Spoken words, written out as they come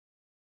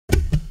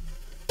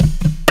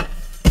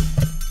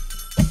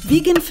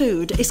Vegan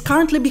food is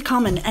currently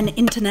becoming an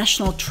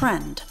international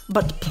trend,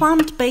 but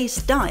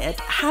plant-based diet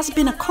has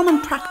been a common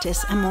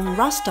practice among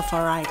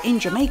Rastafari in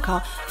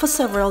Jamaica for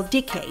several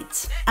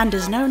decades and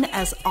is known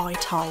as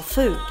ITAL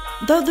food.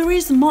 Though there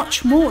is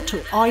much more to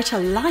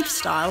ITAL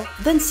lifestyle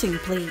than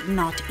simply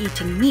not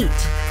eating meat.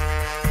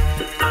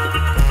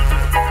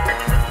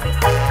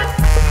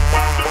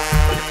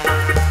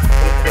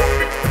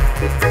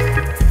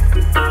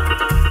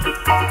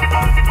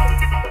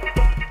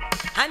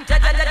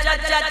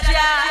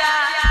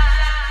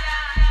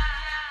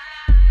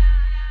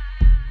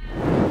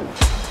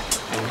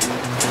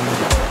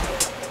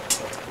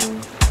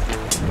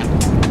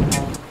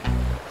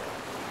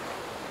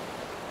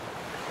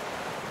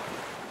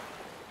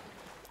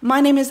 My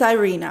name is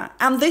Irina,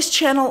 and this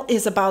channel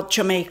is about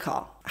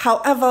Jamaica.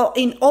 However,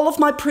 in all of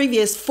my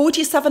previous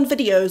 47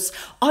 videos,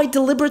 I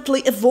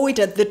deliberately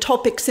avoided the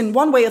topics in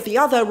one way or the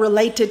other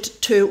related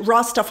to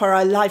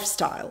Rastafari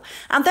lifestyle,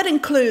 and that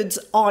includes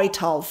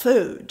ITAL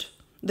food.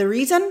 The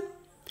reason?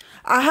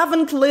 I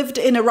haven't lived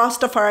in a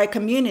Rastafari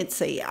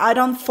community, I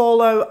don't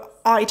follow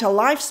ITAL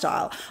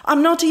lifestyle,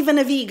 I'm not even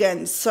a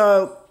vegan,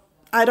 so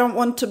I don't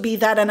want to be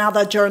that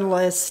another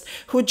journalist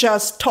who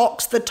just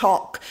talks the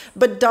talk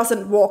but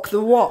doesn't walk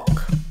the walk.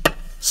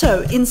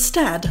 So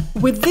instead,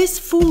 with this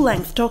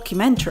full-length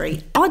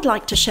documentary, I'd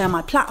like to share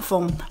my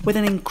platform with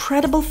an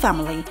incredible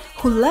family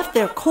who left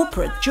their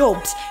corporate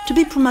jobs to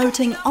be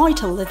promoting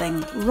ITAL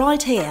living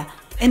right here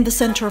in the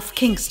center of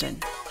Kingston.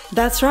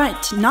 That's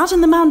right, not in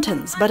the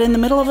mountains, but in the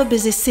middle of a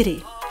busy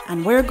city.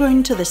 And we're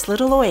going to this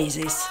little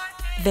oasis,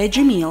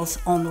 Veggie Meals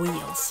on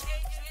Wheels.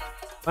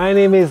 My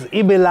name is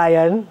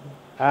Ibbi.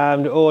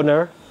 I'm the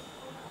owner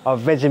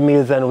of Veggie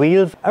Meals on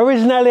Wheels.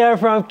 Originally, I'm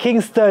from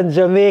Kingston,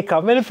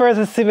 Jamaica. Many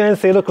persons see me and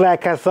say I look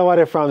like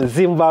somebody from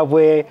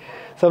Zimbabwe.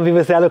 Some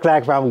people say I look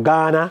like from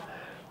Ghana.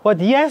 But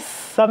yes,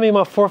 some of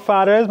my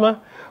forefathers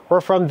were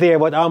from there,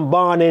 but I'm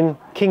born in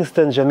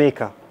Kingston,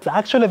 Jamaica. So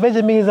actually,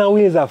 Veggie Meals on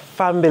Wheels is a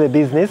family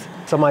business.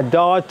 So my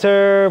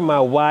daughter, my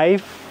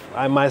wife,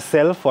 and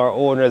myself are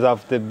owners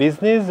of the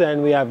business,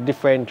 and we have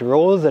different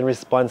roles and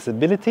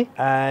responsibility.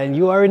 And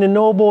you are in a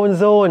no-bone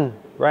zone.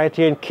 Right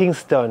here in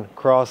Kingston,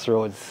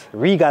 Crossroads,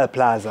 Regal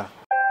Plaza.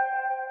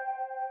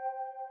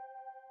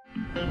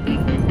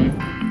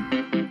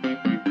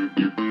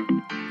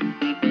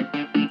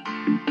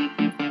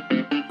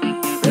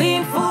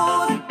 Clean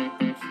food,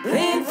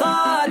 clean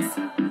thoughts,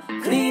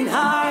 clean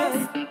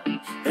hearts,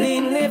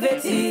 clean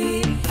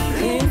Livity.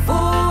 Clean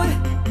food,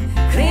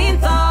 clean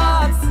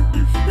thoughts,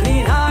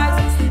 clean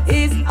hearts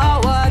is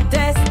our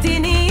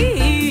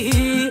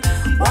destiny.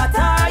 What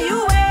are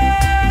you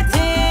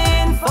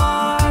waiting for?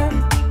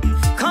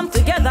 Come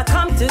together,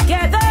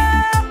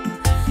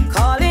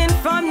 calling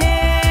from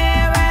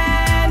near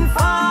and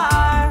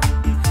far.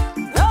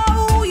 Know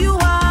who you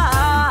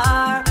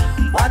are,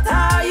 what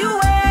are you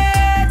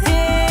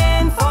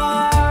waiting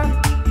for?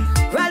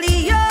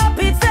 Rally up,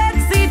 it's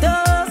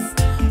Exodus,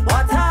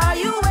 what are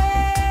you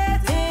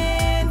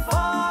waiting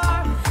for?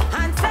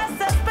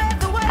 Ancestors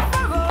paved the way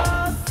for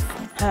us.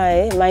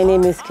 Hi, my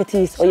name is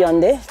Keteis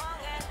Oyonde.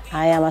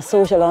 I am a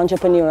social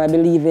entrepreneur. I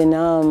believe in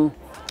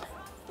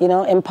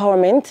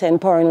empowerment,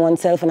 empowering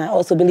oneself, and I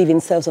also believe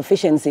in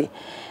self-sufficiency.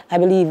 I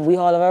believe we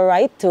all have a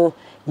right to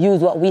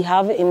use what we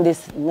have in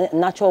this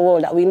natural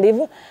world that we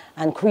live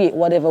and create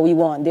whatever we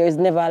want. There is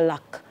never a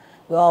lack.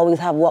 We always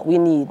have what we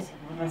need.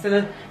 So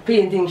the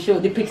painting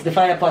depicts the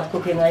fire pot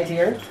cooking right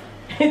here.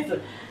 The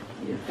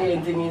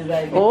painting is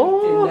like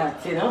depicting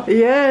that, you know?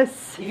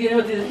 Yes. If you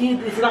notice,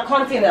 this is a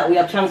container that we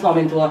have transformed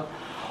into a...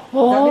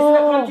 Now, this is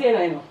a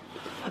container, you know?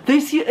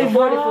 This is a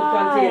 40-foot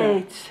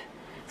container.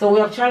 So we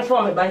have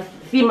transformed it by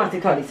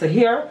thematically. So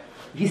here,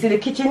 if you see the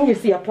kitchen, you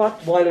see a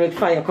pot boiling with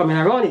fire coming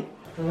around it.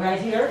 So right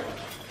here,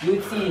 you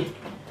would see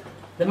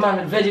the man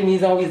with Veggie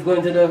Meals always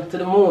going to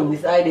the moon,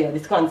 this idea,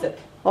 this concept.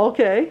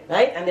 Okay.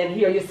 Right? And then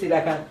here you see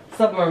like a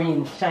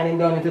submarine shining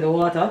down into the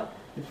water,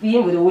 the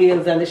theme with the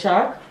whales and the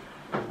shark.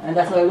 And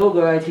that's my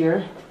logo right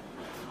here.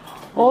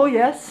 Oh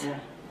yes. Yeah.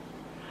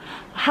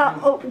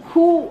 How,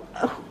 who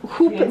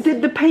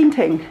did the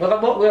painting? We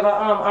have an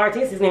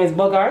artist, his name is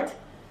Bogart.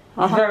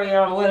 He's very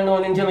well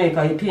known in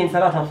Jamaica. He paints a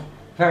lot of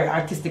very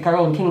artistic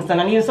around Kingston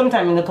and even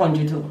sometime in the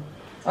country too.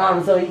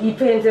 So he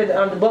painted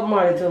the Bob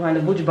Marley too and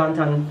the Buju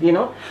Banton, you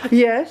know?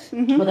 Yes.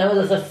 Mm-hmm. But I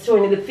was just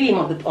showing you the theme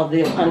of the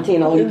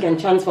container, how you can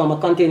transform a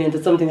container into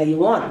something that you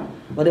want.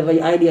 Whatever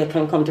your idea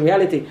can come to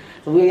reality.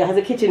 So where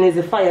the kitchen is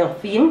the fire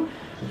theme,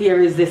 here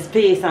is the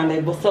space and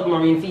the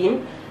submarine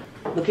theme.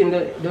 Look in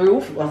the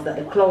roof, what's that?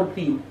 The cloud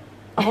theme.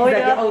 Oh, it's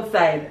yeah. like the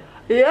outside.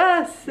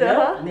 Yes.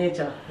 Yeah?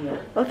 Nature. Yeah.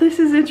 Oh, this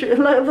is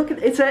interesting. Look,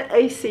 it's an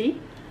AC.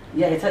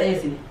 Yeah, it's an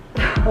AC.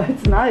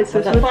 It's nice.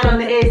 It's a fan on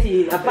the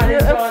AC. A fan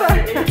is on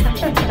the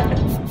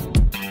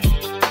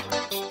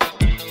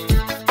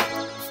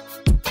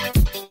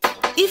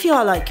AC. If you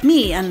are like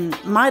me and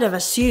might have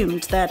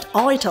assumed that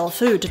ITAL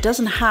food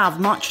doesn't have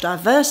much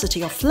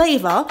diversity or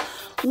flavor,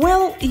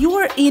 well,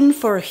 you're in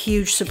for a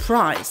huge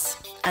surprise.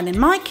 And in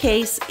my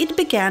case, it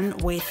began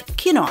with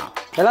quinoa.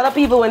 A lot of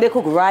people, when they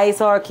cook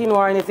rice or quinoa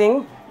or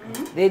anything,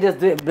 They just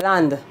do it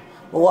bland.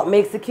 But what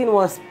makes the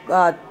quinoa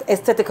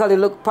aesthetically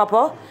look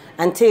proper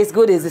and taste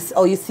good is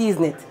how you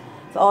season it.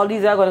 So all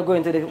these are going to go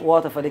into the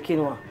water for the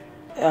quinoa.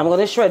 I'm going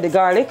to shred the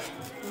garlic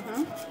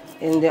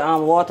in the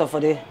water for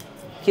the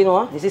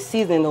quinoa. This is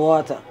seasoning the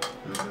water.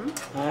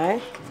 All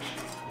right?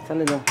 It's a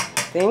little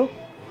thing.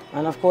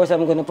 And of course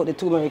I'm going to put the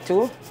turmeric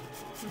too.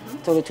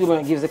 So the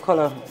turmeric gives the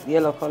color, the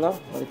yellow color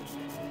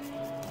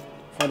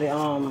for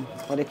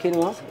the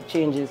quinoa. It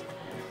changes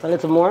a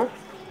little more.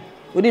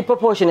 We did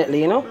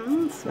proportionately, you know.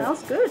 It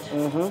smells good.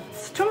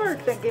 It's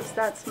turmeric that gives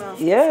that smell.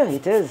 Yeah,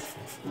 it is.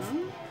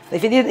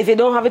 If you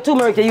don't have a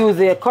turmeric, you use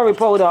the curry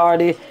powder or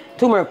the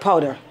turmeric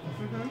powder.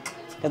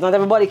 Because not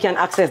everybody can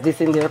access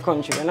this in their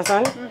country.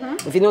 Understand?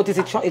 If you notice,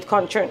 it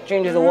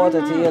changes the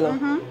water to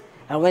yellow.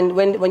 And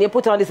when you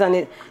put all this on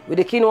it with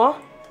the quinoa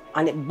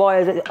and it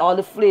boils, all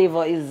the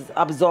flavor is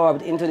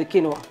absorbed into the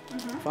quinoa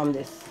from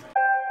this.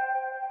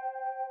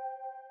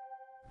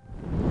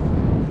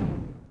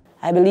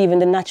 I believe in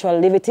the natural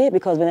livity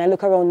because when I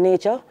look around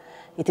nature,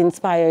 it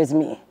inspires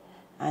me.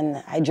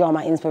 And I draw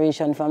my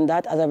inspiration from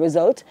that. As a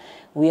result,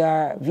 we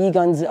are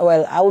vegans.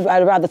 Well,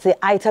 I'd rather say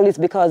ITALists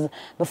because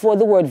before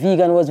the word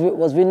vegan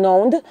was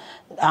renowned,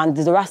 and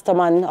there's a Rasta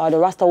man or the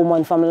Rasta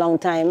woman from a long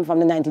time, from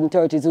the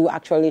 1930s, who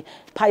actually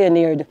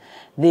pioneered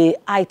the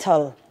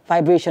ITAL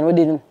vibration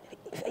within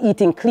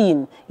eating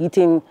clean,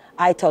 eating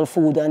ITAL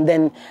food. And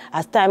then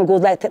as time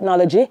goes, like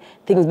technology,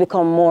 things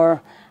become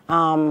more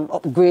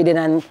upgraded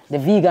and the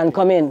vegan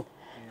come in.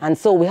 And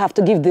so we have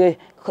to give the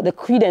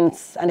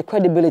credence and the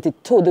credibility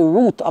to the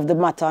root of the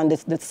matter and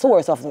the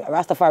source of the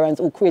Rastafarians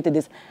who created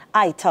this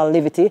ITAL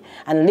livity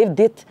and lived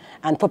it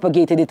and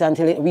propagated it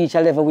until it reached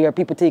a level where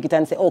people take it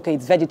and say, okay,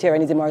 it's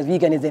vegetarianism or it's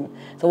veganism.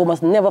 So we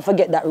must never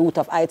forget that root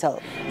of ITAL.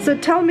 So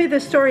tell me the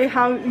story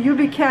how you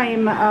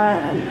became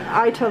an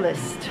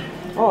ITAList.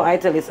 Oh,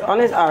 ITAList.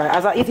 Honest,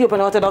 as an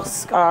Ethiopian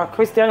Orthodox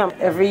Christian,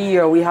 every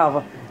year we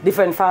have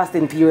different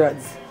fasting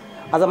periods.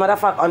 As a matter of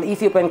fact, on the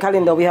Ethiopian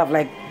calendar, we have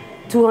like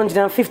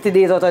 250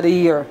 days out of the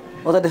year.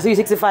 Out of the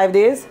 365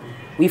 days,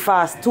 we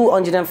fast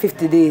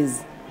 250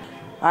 days.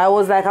 I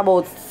was like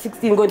about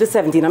 16 going to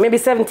 17, or maybe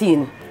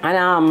 17.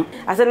 And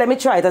I said, let me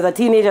try it. As a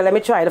teenager, let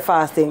me try the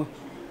fasting.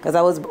 Because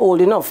I was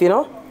old enough, you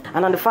know.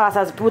 And on the fast,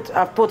 I put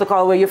a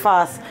protocol where you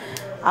fast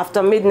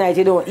after midnight,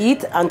 you don't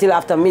eat until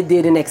after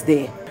midday the next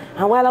day.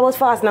 And while I was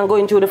fasting and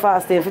going through the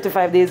fasting,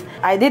 55 days,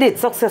 I did it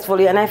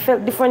successfully and I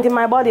felt different in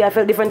my body. I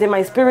felt different in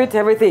my spirit,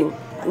 everything.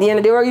 And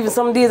then there were even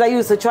some days I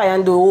used to try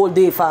and do a whole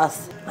day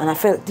fast. And I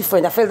felt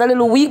different. I felt a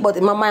little weak,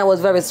 but my mind was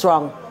very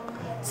strong.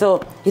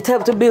 So it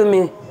helped to build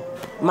me,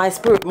 my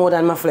spirit more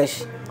than my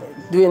flesh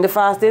during the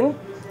fasting.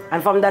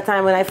 And from that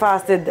time when I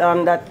fasted,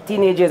 that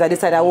teenage years, I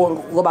decided I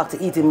won't go back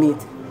to eating meat.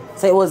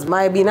 So it was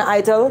my being an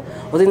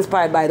ITAL was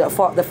inspired by the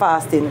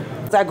fasting.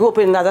 So I grew up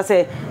in, as I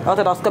say,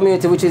 Orthodox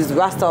community, which is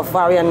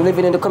Rastafarian,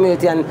 living in the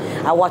community, and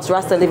I watched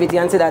Rasta Livity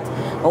and say that,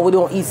 oh, we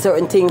don't eat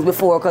certain things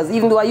before, because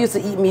even though I used to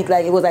eat meat,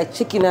 like it was like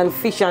chicken and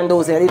fish and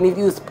those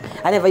things,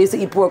 I never used to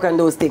eat pork and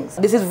those things.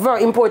 This is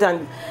very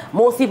important.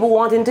 Most people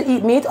wanting to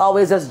eat meat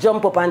always just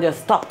jump up and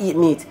just stop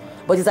eating meat.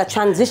 But it's a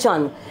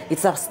transition,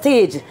 it's a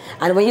stage.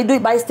 And when you do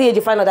it by stage,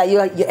 you find out that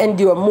you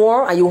endure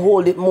more and you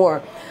hold it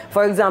more.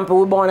 For example,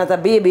 we're born as a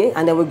baby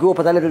and then we grow up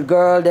as a little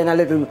girl, then a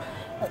little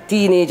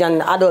teenage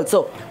and adult.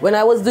 So when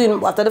I was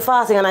doing, after the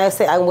fasting and I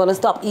said I'm going to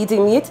stop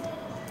eating meat,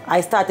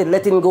 I started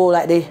letting go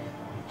like the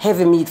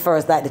heavy meat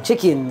first, like the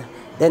chicken,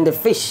 then the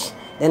fish,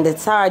 then the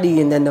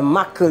sardine, then the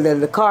mackerel, then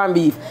the corned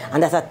beef,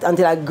 and that's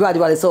until I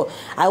gradually, so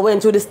I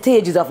went through the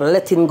stages of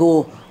letting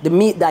go the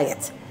meat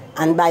diet,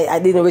 and I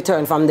didn't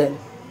return from then.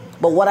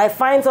 But what I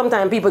find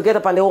sometimes people get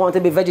up and they want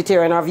to be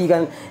vegetarian or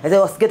vegan, and they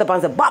just get up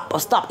and say, bop,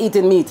 stop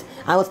eating meat.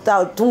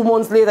 And 2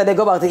 months later they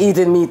go back to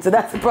eating meat. So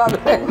that's the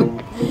problem.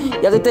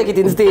 You have to take it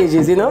in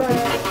stages, you know?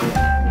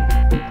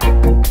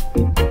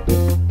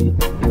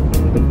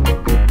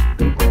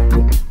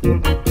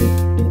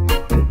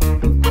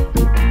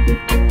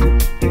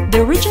 The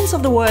origins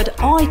of the word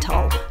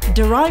ITAL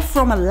derive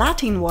from a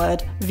Latin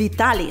word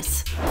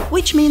vitalis,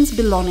 which means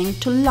belonging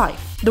to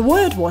life. The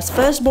word was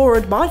first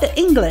borrowed by the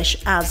English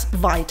as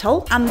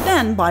vital and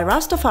then by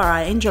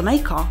Rastafari in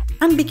Jamaica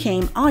and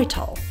became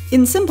ITAL.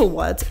 In simple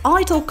words,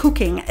 ITAL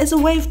cooking is a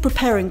way of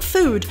preparing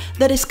food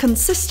that is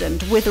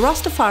consistent with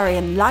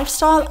Rastafarian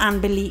lifestyle and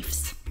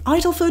beliefs.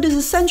 ITAL food is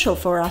essential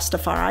for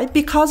Rastafari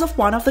because of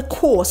one of the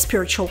core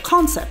spiritual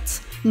concepts,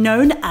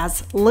 known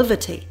as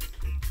livity.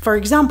 For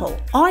example,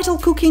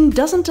 ITAL cooking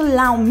doesn't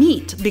allow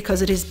meat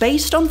because it is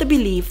based on the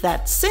belief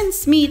that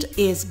since meat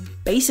is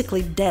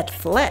basically dead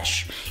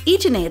flesh,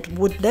 eating it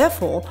would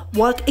therefore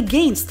work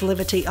against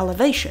livity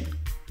elevation.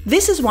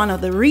 This is one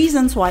of the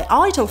reasons why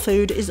ITAL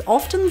food is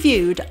often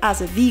viewed as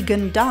a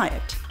vegan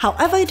diet.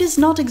 However, it is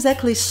not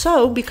exactly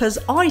so because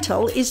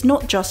ITAL is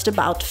not just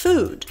about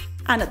food.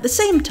 And at the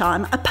same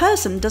time, a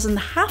person doesn't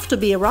have to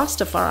be a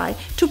Rastafari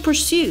to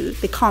pursue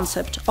the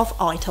concept of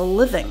ITAL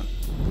living.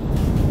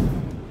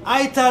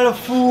 ITAL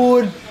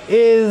food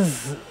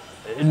is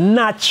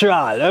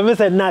natural. When I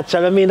say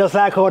natural, I mean just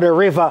like how the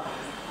river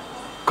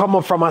come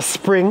up from a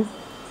spring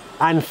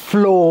and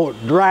flow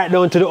right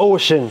down to the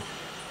ocean.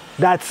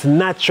 That's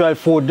natural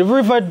food. The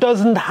river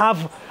doesn't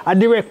have a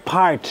direct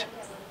part.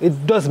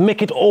 It does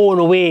make its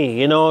own way,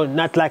 you know,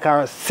 not like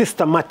a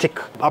systematic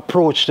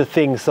approach to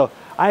things. So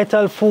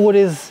ITAL food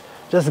is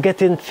just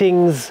getting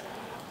things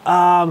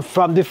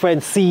from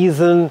different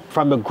seasons,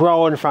 from the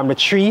ground, from the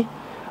tree,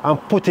 and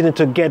putting it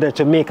together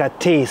to make a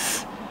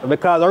taste.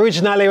 Because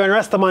originally when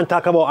Rastaman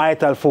talk about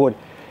ITAL food,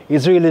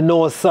 it's really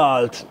no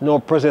salt, no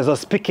process,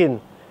 just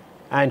picking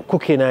and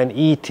cooking and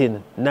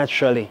eating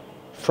naturally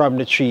from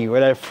the tree,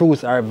 whether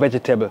fruits or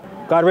vegetable.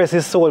 God rest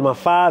his soul, my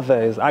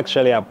father is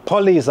actually a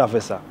police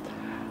officer.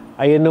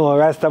 And you know,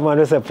 Rastaman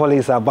was a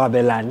police of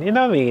Babylon, you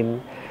know what I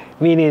mean?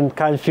 Meaning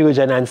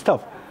confusion and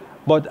stuff.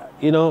 But,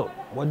 you know,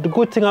 what the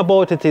good thing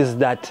about it is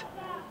that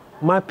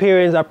my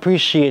parents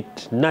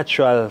appreciate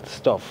natural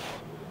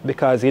stuff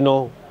because, you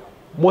know,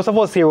 most of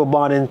us here were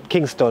born in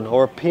Kingston.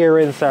 Our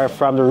parents are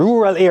from the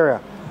rural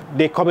area.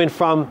 They're coming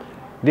from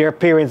their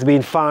parents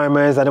being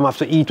farmers and they have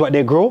to eat what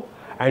they grow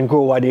and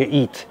grow what they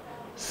eat.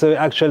 So you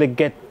actually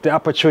get the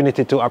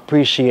opportunity to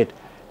appreciate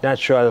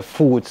natural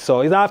food.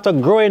 So it's after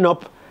growing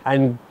up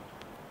and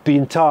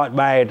being taught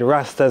by the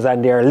Rastas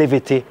and their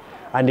Livity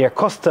and their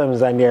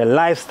customs and their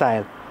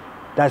lifestyle,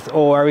 that's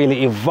how I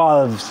really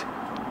evolved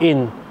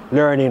in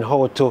learning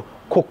how to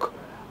cook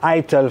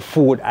ITAL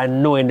food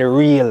and knowing the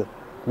real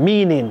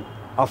meaning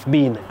of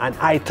being an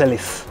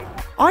ITAList.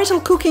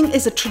 ITAL cooking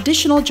is a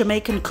traditional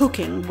Jamaican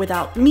cooking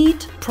without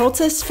meat,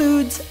 processed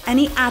foods,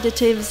 any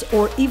additives,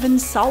 or even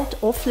salt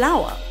or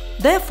flour.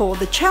 Therefore,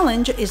 the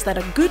challenge is that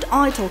a good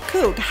ITAL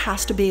cook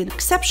has to be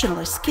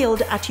exceptionally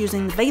skilled at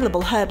using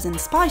available herbs and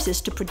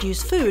spices to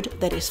produce food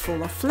that is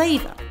full of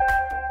flavor.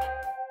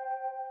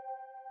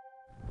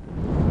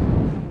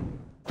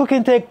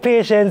 Cooking takes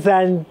patience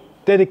and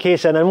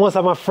dedication, and most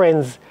of my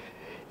friends,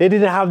 they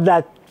didn't have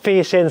that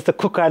patience to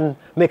cook and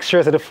make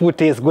sure that the food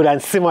tastes good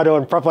and simmer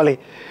down properly.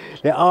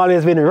 They've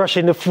always been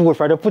rushing the food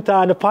for to put it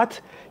on the pot.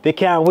 They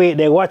can't wait,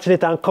 they're watching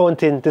it and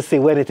counting to see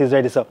when it is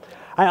ready. So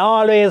I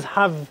always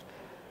have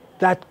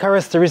that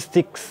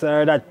characteristics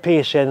or that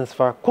patience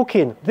for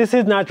cooking. This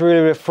is not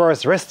really the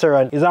first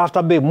restaurant. It's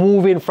after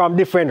moving from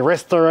different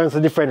restaurants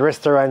to different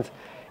restaurants.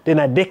 Then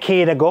a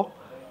decade ago,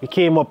 we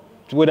came up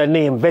with a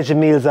name, Veggie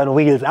Meals and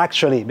Wheels,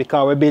 actually,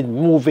 because we've been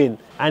moving.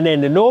 And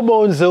then the no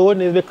bone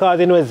zone is because,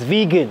 you know, it's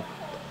vegan.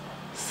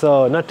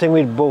 So nothing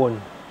with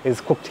bone is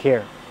cooked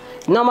here.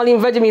 Normally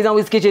in Veggie Meals and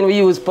Wheels kitchen, we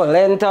use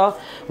polenta,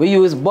 we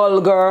use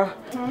bulgur,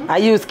 I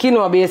use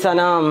quinoa based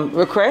on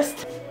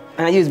request,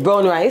 and I use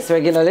brown rice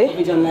regularly.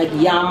 We do like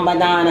yam,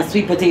 banana,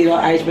 sweet potato,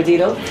 Irish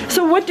potato.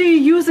 So what do you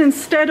use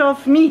instead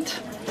of meat?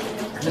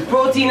 The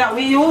protein that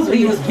we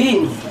use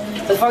beans.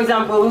 So for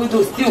example, we would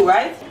do stew,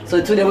 right?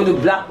 So today we do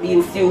black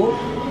bean stew,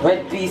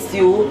 red pea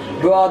stew,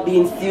 broad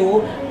bean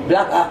stew,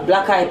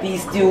 black eyed pea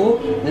stew,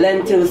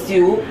 lentil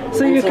stew.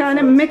 So you kind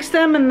of mix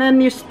them and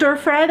then you stir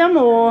fry them,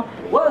 or?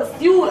 Well,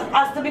 stew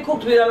has to be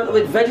cooked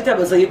with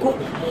vegetables, so you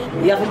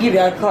have to give you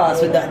a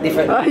class with that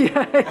different. Oh,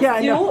 yeah,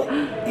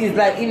 Stew is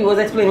like Ibbi was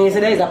explaining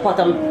yesterday, is a pot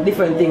of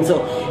different things.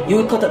 So you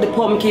would cut up the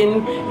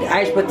pumpkin, the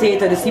Irish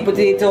potato, the sweet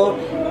potato,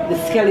 the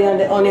scallion,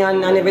 the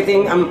onion and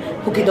everything, and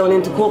cook it down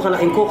into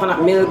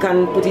coconut milk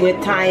and put in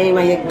your thyme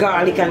and your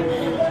garlic and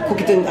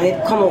cook it in, and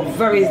it come out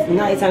very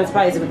nice and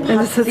spicy. With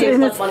and it's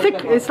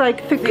thick. It's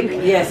like thick.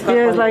 Yes,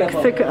 yeah, it's like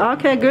pepper. thick.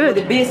 Okay, good.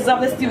 So the basis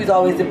of the stew is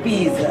always the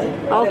peas,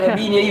 whatever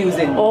bean you're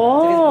using.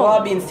 Oh. So it's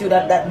broad bean stew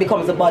that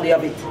becomes the body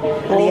of it.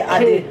 And you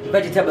add the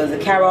vegetables, the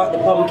carrot, the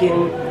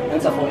pumpkin,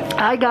 and so forth.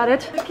 I got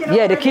it.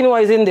 Yeah, the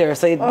quinoa is in there,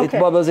 so it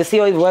bubbles. You see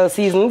how it's well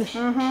seasoned?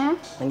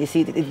 And you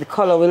see the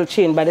color will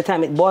change by the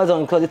time it boils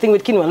on. Because the thing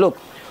with quinoa, look,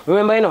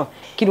 remember, you know,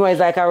 quinoa is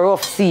like a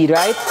rough seed,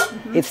 right?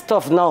 It's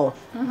tough now.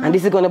 And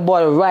this is going to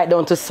boil right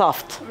down to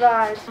soft.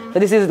 Right. So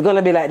this is going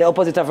to be like the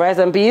opposite of rice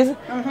and peas,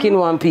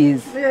 quinoa and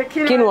peas. Yeah,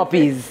 quinoa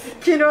peas.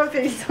 Quinoa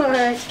peas, all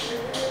right.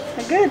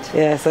 Good.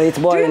 Yeah, so it's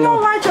boiling. Do you know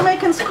now. why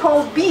Jamaicans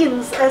call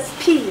beans as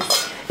peas?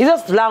 It's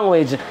just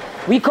language.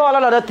 We call a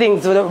lot of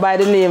things by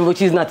the name,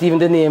 which is not even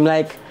the name.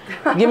 Like,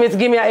 give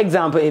me an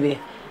example, Ibbi.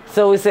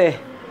 So we say,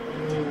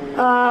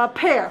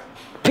 Pear.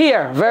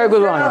 pear, very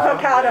good one.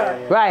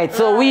 Avocado. Right,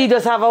 so we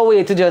just have a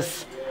way to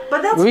just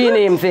But that's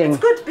rename good. things.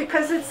 It's good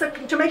because it's a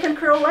Jamaican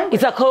Creole language.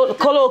 It's a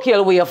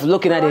colloquial way of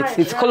looking at it.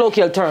 It's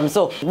colloquial terms.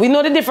 So we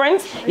know the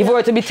difference if we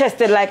were to be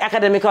tested like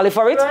academically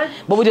for it,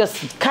 but we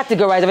just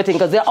categorize everything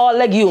because they're all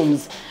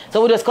legumes.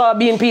 So we just call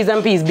bean peas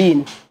and peas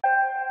bean.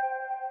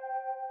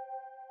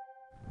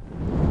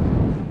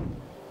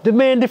 The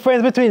main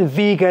difference between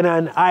vegan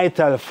and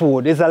ITAL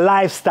food is a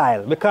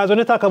lifestyle. Because when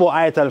you talk about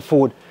ITAL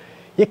food,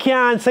 you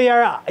can't say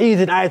you're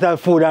eating ITAL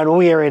food and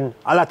wearing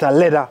a lot of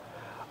leather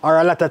or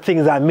a lot of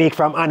things that make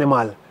from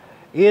animal.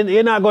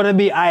 You're not going to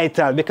be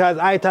ITAL, because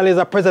ITAL is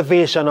a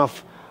preservation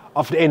of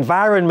the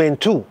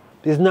environment too.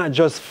 It's not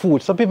just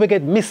food. Some people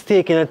get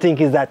mistaken and think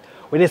is that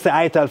when they say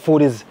ITAL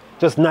food is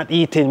just not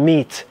eating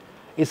meat.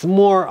 It's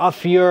more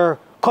of your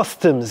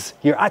customs,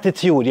 your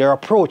attitude, your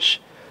approach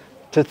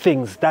to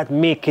things that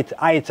make it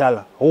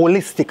ITAL,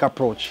 holistic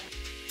approach.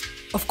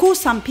 Of course,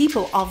 some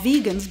people are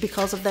vegans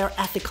because of their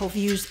ethical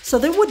views, so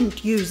they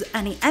wouldn't use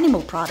any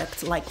animal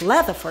products like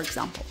leather, for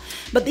example.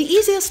 But the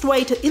easiest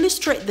way to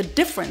illustrate the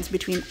difference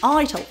between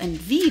ITAL and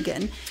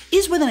vegan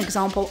is with an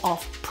example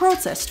of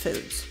processed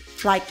foods.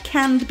 Like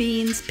canned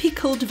beans,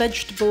 pickled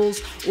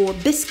vegetables, or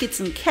biscuits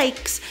and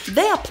cakes.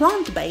 They are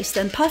plant-based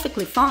and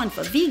perfectly fine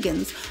for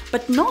vegans,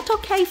 but not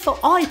okay for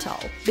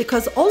ITAL,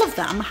 because all of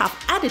them have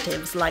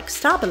additives like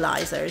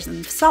stabilizers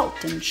and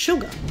salt and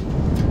sugar.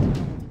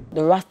 The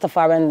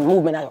Rastafarian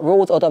movement that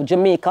rose out of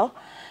Jamaica,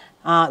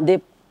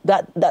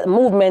 that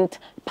movement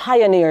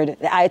pioneered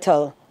the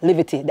ITAL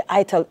Livity, the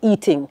ITAL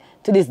eating,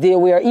 to this day,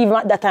 where even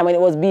at that time when it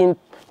was being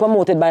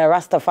promoted by a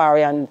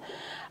Rastafarian,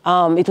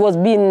 it was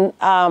being,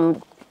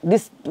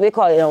 we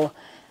call it,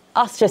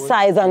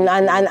 ostracized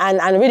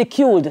and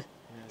ridiculed.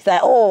 It's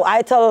like, oh,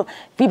 ITAL,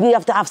 people, you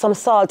have to have some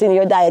salt in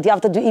your diet, you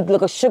have to eat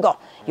like a sugar.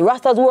 The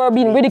Rastas were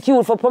being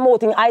ridiculed for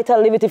promoting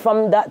ITAL Livity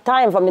from that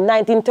time, from the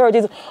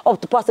 1930s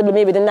up to possibly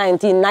maybe the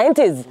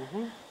 1990s.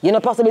 You know,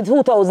 possibly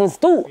 2000s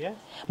too. Yeah.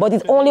 But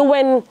it's only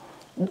when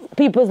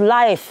people's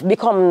life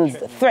becomes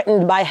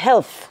threatened by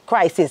health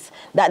crisis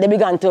that they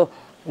began to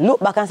look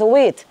back and say,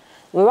 wait,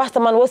 the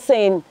Rastaman was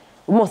saying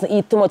we mustn't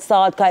eat too much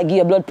salt because it gives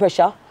you blood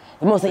pressure.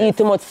 We mustn't eat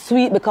too much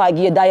sweet because it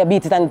gives you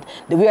diabetes, and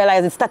they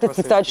realize the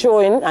statistics start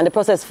showing, and the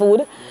processed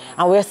food.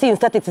 And we're seeing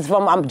statistics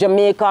from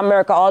Jamaica,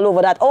 America, all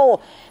over that, oh,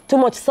 too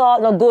much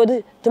salt, not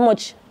good, too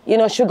much, you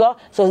know, sugar.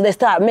 So they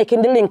start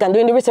making the link and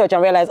doing the research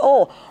and realize,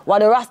 oh, what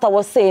the Rasta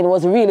was saying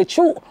was really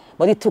true.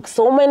 But it took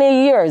so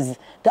many years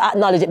to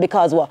acknowledge it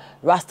because what?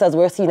 Rastas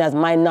were seen as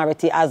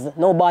minority, as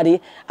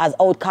nobody, as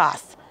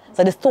outcasts.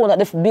 So the stone that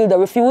the builder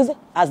refused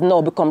has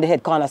now become the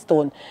head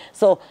cornerstone.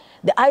 So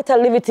the ITAL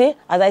Livity,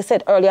 as I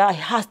said earlier,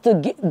 has to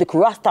give the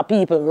Rasta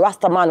people,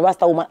 Rasta man,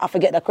 Rasta woman, I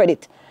forget the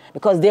credit.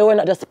 Because they were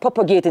not just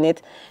propagating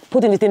it,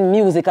 putting it in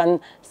music and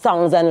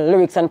songs and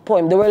lyrics and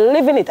poems. They were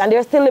living it, and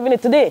they're still living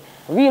it today.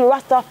 Real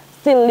Rasta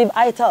still live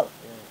ITAL.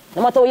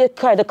 No matter what you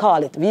try to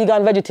call it,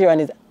 vegan,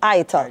 vegetarian is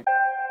ITAL.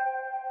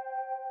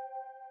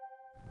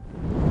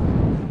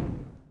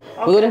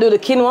 Okay. We're going to do the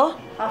quinoa.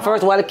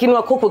 First, while the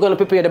quinoa cook, we're going to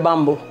prepare the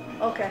bamboo.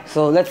 Okay.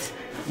 So let's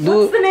do...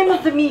 What's the name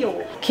of the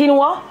meal?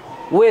 Quinoa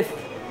with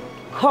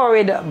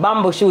curried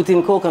bamboo shoot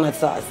in coconut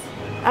sauce.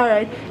 All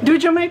right. Do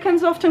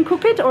Jamaicans often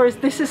cook it, or is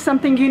this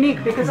something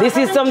unique? Because this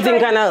is something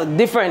kind of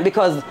different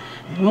because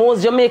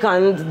most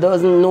Jamaicans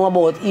doesn't know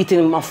about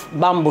eating of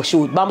bamboo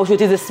shoot. Bamboo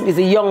shoot is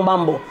a young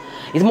bamboo.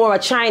 It's more a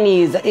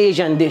Chinese,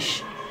 Asian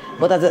dish.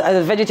 But as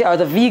a vegetarian,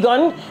 as a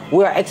vegan,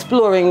 we're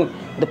exploring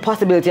the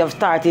possibility of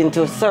starting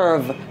to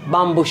serve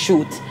bamboo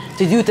shoot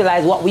to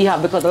utilize what we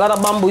have, because a lot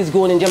of bamboo is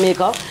grown in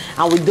Jamaica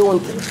and we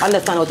don't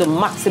understand how to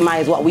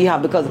maximize what we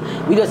have, because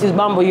we just use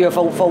bamboo here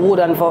for wood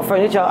and for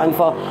furniture and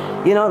for,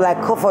 you know,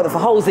 like for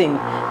housing.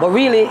 But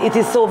really, it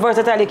is so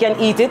versatile, you can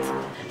eat it.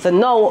 So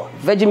now,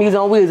 Veggie Meals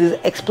on Wheels is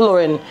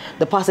exploring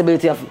the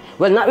possibility of,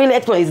 well, not really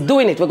exploring, it's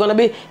doing it. We're going to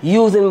be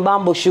using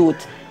bamboo shoot,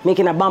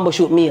 making a bamboo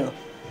shoot meal.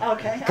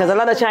 Okay. Because a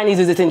lot of Chinese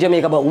use it in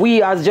Jamaica, but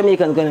we as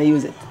Jamaicans are going to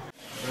use it.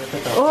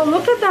 Oh,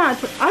 look at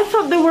that. I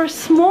thought they were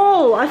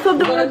small. I thought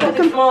they were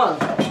small.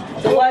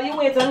 So while you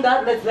wait on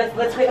that,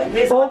 let's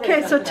wait.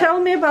 Okay, so tell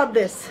me about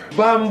this.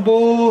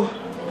 Bamboo,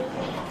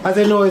 as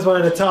you know, is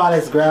one of the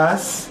tallest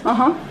grass.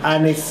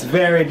 And it's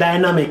very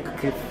dynamic.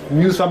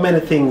 Used for many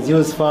things.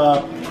 Used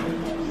for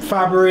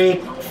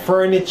fabric,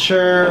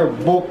 furniture,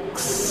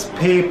 books,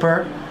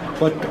 paper.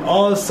 But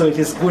also it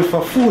is good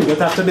for food. It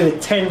has to be the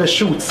tender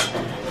shoots.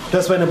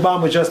 That's when the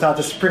bamboo just start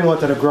to spring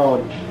out of the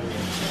ground.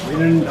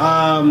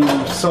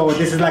 So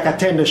this is like a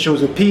tender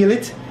shoot. We peel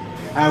it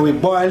and we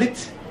boil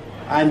it,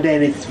 and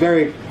then it's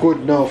very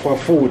good now for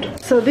food.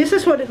 So this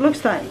is what it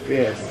looks like?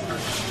 Yes.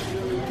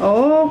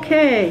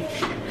 Okay.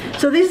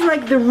 So this is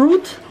like the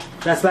root?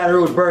 That's like the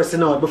root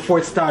bursting out before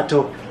it starts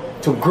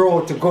to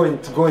grow, to go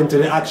into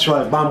the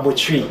actual bamboo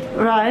tree.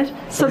 Right.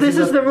 So this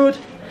is the root,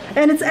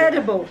 and it's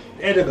edible?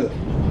 Edible.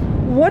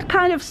 What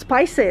kind of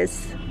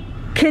spices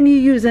can you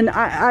use in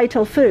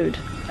ITAL food?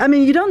 I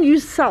mean, you don't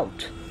use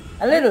salt.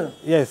 A little?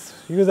 Yes,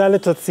 use a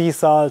little sea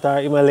salt or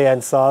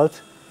Himalayan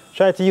salt.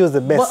 Try to use the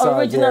best salt. But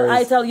original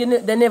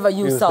ITAL, they never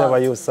use salt. Never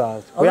use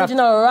salt.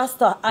 Original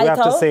Rasta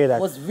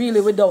ITAL was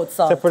really without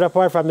salt. Separate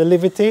apart from the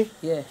Livity,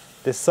 yeah,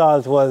 the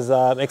salt was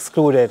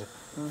excluded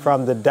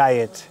from the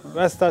diet.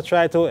 Rasta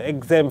try to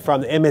exempt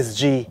from the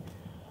MSG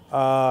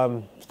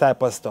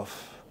type of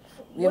stuff.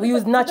 Yeah, we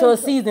use natural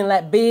seasoning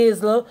like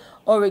basil,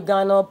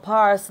 oregano,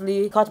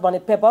 parsley, cut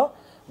bonnet pepper.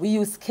 We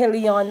use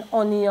scallion,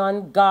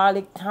 onion,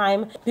 garlic,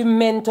 thyme,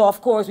 pimento, of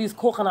course. We use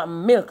coconut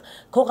milk.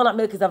 Coconut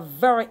milk is a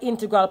very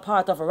integral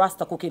part of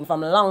Rasta cooking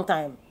from a long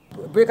time.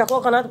 We break a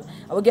coconut,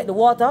 and we get the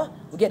water.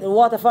 We get the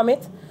water from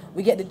it.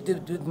 We get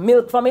the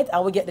milk from it,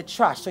 and we get the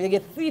trash. So you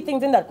get 3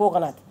 things in that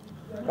coconut,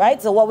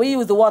 right? So what we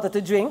use the water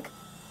to drink,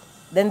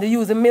 then they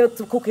use the milk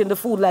to cook in the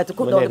food, like to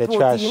cook down the protein.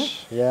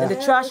 Trash. Yeah. And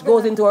the trash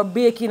goes into our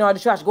baking, or the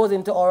trash goes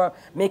into our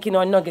making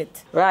our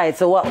nugget. Right,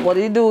 so what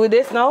do you do with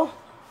this now?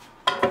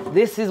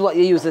 This is what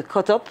you use to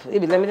cut up.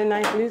 Ibbi, let me the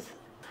knife, please.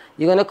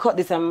 You're going to cut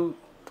this and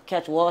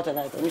catch water,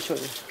 like, let me show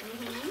you.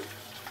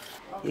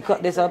 You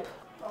cut this up.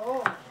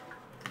 Oh.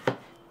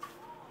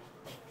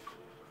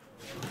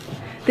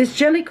 This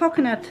jelly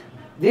coconut.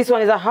 This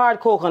one is a hard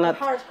coconut.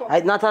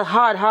 Not a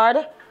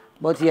hard,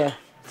 but yeah.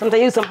 Sometimes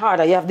you use some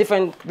harder. You have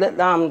different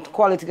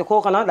quality of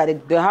coconut.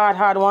 Like the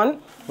hard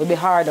one will be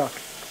harder.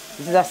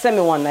 This is a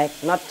semi one, like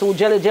not too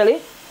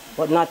jelly,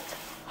 but not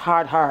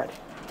hard.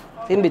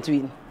 It's in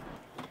between.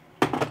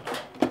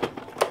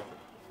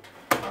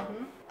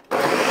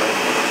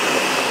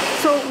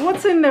 So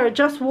what's in there?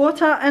 Just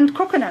water and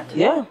coconut?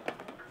 Yeah. All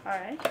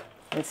right.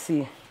 Let's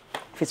see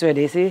if it's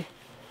ready. See,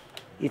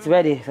 it's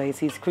ready. So you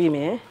see, it's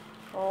creamy. Eh?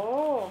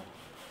 Oh,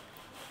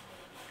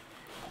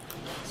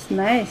 it's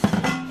nice.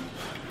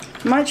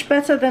 Much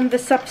better than the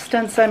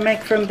substance I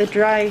make from the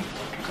dry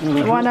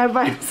one I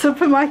buy in the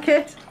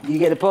supermarket. You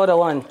get the powder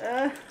one.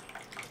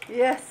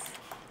 Yes.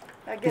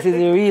 This is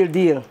the real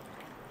deal.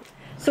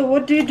 So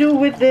what do you do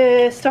with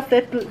the stuff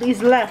that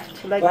is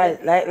left?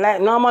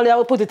 Like normally I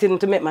would put it in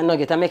to make my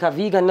nugget. I make a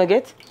vegan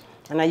nugget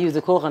and I use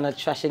the coconut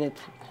trash in it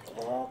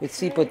with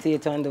sweet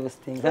potato and those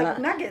things. Like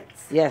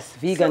nuggets? Yes,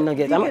 vegan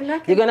nuggets.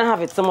 Nuggets. You're gonna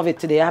have some of it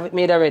today. I have it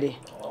made already.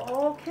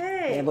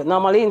 Okay. Yeah, but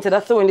normally instead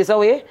of throwing this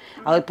away,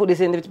 I would put this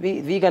in the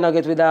vegan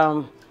nugget with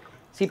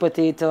sweet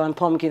potato and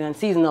pumpkin and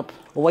season up.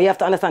 But what you have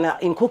to understand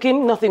that in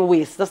cooking, nothing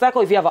wastes. Just like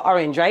how if you have an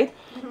orange, right?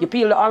 You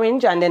peel the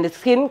orange and then the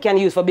skin can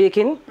be used for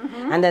baking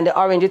and then the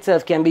orange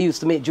itself can be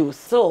used to make juice.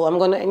 So I'm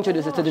going to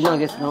introduce it to the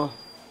nuggets now.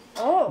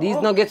 These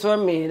nuggets were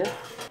made,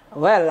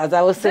 well, as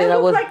I was saying, they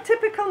look like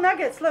typical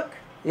nuggets, look.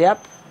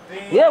 Yep.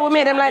 Yeah, we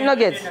made them like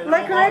nuggets.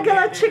 Like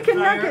regular chicken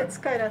nuggets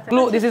kind of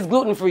thing. This is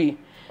gluten-free.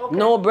 Okay.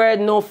 No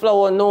bread, no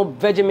flour, no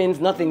Veggie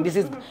nothing. This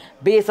is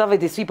base of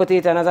it is sweet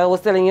potato, and as I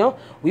was telling you,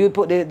 we would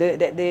put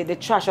the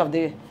trash of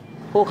the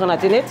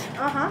coconut in it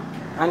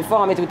and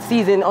form it with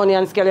seasoned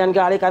onion, scallion,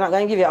 garlic. I'm not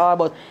going to give you all,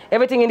 but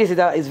everything in this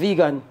is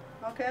vegan.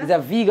 Okay. It's a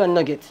vegan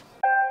nugget.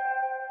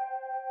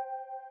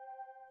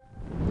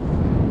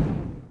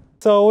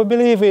 So we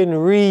believe in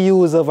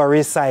reuse over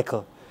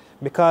recycle,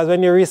 because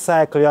when you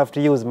recycle, you have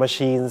to use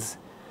machines,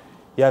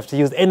 you have to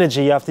use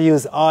energy, you have to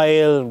use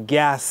oil,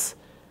 gas,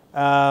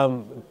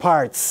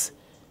 parts.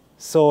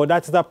 So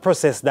that's the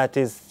process that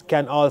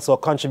can also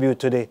contribute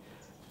to the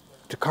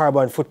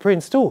carbon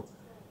footprints too.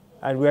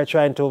 And we are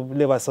trying to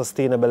live a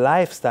sustainable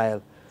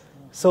lifestyle.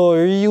 So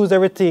reuse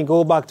everything,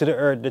 go back to the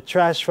earth. The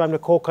trash from the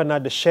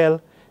coconut, the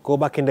shell, go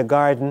back in the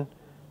garden.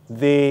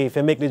 If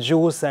you make the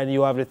juice and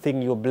you have the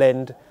thing you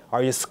blend,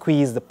 or you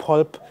squeeze the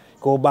pulp,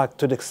 go back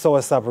to the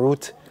source of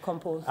root.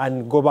 Compost.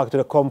 And go back to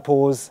the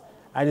compost.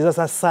 And it's just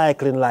a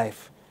cycle in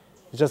life.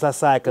 It's just a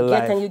cycle you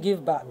life. get and you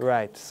give back.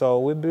 Right. So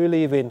we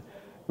believe in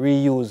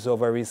reuse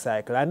over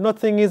recycle. And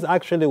nothing is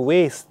actually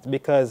waste,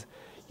 because,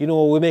 you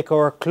know, we make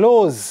our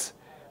clothes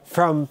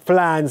from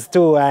plants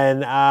too,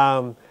 and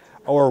our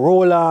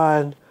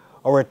roll-on,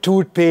 our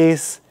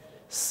toothpaste.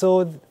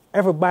 So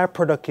every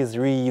byproduct is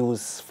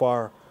reused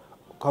because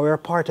we're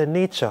part of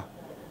nature.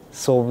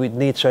 So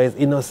nature is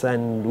in us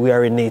and we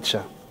are in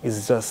nature.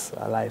 It's just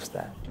a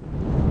lifestyle.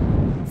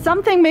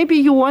 Something maybe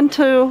you want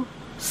to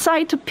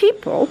say to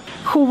people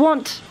who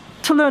want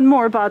to learn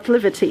more about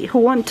Livity, who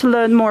want to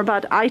learn more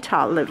about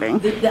ITAL living?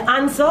 The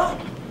answer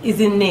is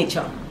in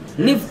nature.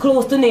 Live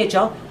close to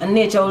nature and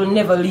nature will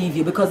never leave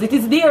you, because it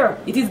is there.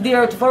 It is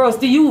there for us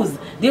to use.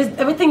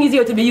 Everything is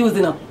here to be used,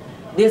 you know.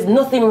 There's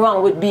nothing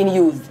wrong with being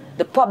used.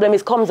 The problem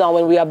comes on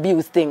when we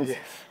abuse things. Yes.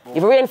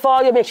 If rain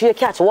falls, you make sure you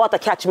catch water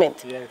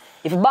catchment. Yes.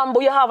 If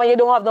bamboo you have and you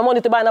don't have the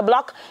money to buy in a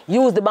block,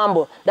 use the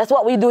bamboo. That's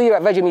what we do here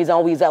at Veggie Meals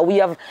and Wheels. We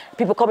have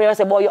people come here and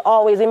say, boy, you're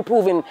always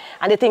improving,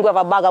 and they think we have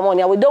a bag of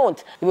money, and we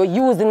don't. We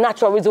use the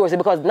natural resources,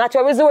 because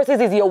natural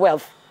resources is your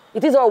wealth.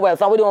 It is our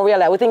wealth, and we don't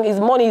realize. We think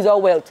money is our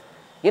wealth.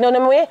 You know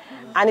what I mean?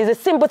 And it's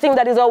a simple thing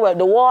that is our wealth.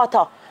 The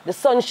water, the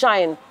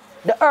sunshine,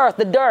 the earth,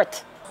 the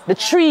dirt, the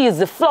trees,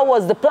 the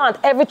flowers, the plant.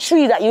 Every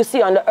tree that you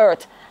see on the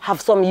earth have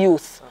some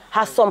use,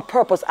 has some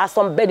purpose, has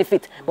some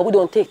benefit, but we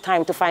don't take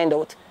time to find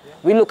out.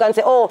 We look and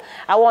say, oh,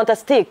 I want a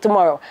steak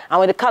tomorrow. And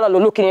when the callaloo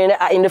looking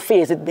in the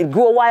face, it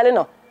grow a while, you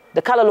know.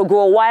 The callaloo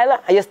grow a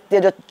while, and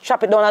you just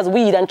chop it down as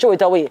weed and throw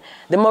it away.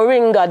 The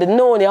moringa, the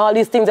noni, all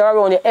these things are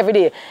around you every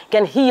day.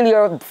 Can heal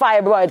your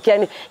fibroid,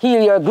 can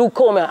heal your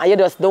glaucoma, and you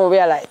just don't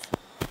realize.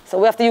 So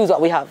we have to use what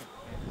we have.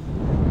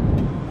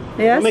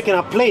 Yes? We're making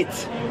a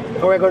plate,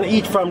 and we're going to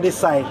eat from this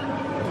side.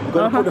 We're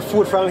going to put the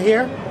food from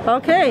here.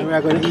 Okay. And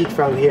we're going to eat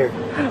from here.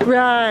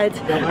 Right.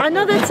 I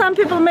know that some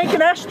people make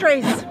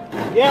ashtrays.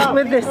 Yeah.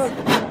 With this.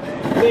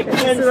 Make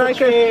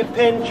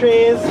pen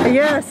trays.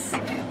 Yes.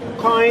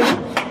 Coin.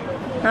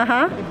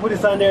 You put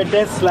this on their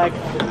desk like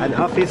an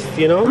office,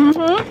 you know.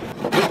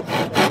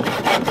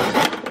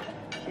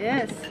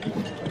 Yes.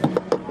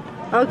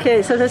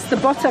 Okay, so that's the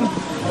bottom.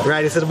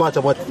 Right, this is the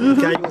bottom. What you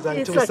can use on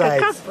it's two like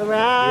sides. A cup.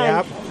 Right.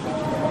 Yep.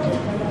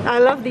 I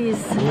love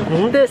these.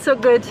 They're so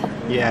good.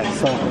 Yeah,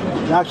 so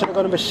we're actually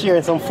going to be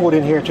sharing some food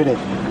in here today.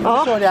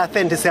 Oh. Show the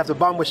authenticity of the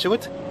bamboo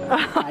shoot.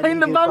 In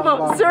the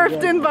bamboo,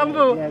 served in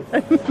bamboo. Yes.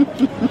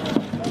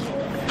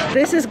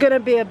 This is going to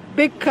be a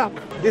big cup.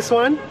 This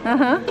one?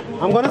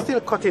 I'm going to still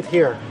cut it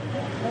here,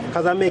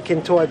 because I'm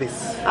making two of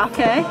this.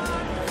 Okay.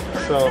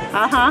 So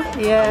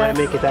Yeah. I might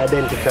make it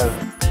identical.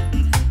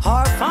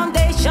 Our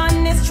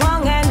foundation is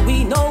strong and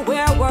we know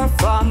where we're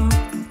from.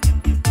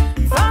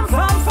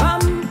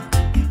 From.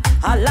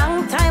 A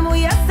long time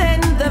we have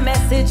sent the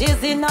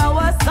messages in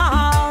our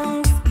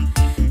songs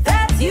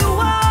that you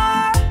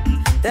are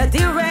the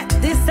direct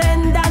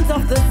descendants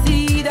of the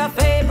seed of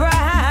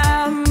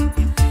Abraham,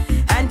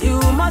 and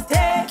you must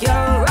take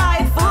your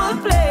rightful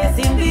place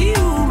in the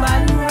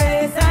human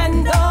race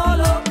and don't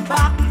look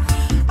back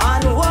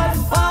onward,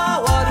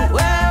 forward,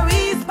 where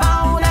he's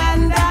bound,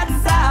 and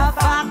that's a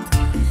fact.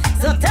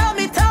 So tell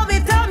me,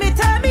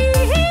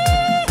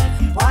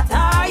 what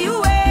are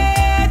you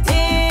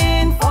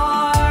waiting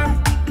for?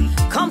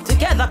 Come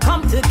together.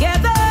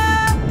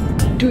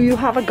 Do you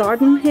have a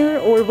garden here,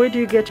 or where do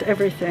you get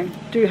everything?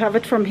 Do you have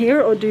it from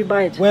here, or do you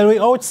buy it? Well, we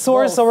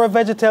outsource our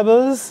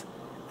vegetables,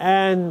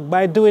 and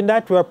by doing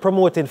that, we are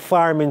promoting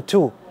farming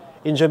too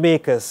in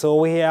Jamaica. So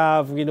we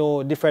have, you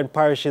know, different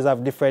parishes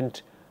have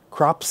different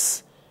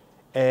crops,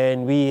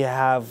 and we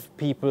have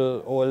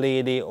people, old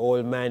lady,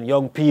 old man,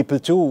 young people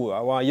too.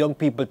 I want young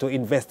people to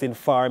invest in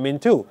farming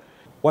too.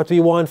 What we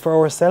want for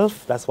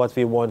ourselves, that's what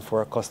we want for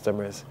our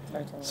customers.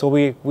 So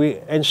we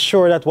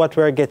ensure that what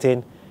we're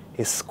getting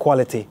is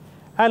quality.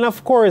 And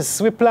of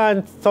course, we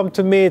plant some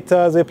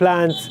tomatoes, we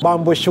plant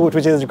bamboo shoot,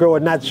 which is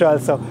grown natural.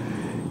 So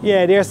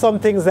yeah, there are some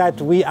things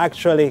that we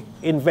actually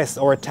invest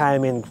our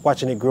time in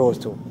watching it grow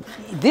too.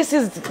 This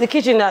is the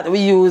kitchen that we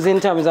use in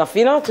terms of,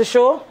 you know, to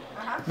show.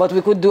 But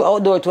we could do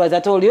outdoor too, as I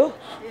told you.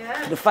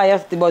 Yeah. The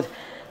fire, but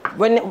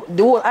when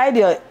the whole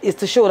idea is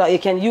to show that you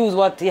can use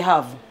what you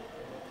have.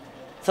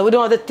 So we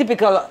don't have the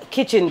typical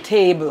kitchen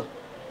table,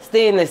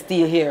 stainless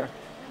steel here.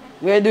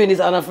 We're doing this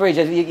on a fridge.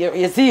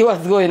 You see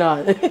what's going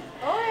on. Oh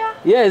yeah.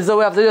 Yeah, so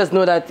we have to just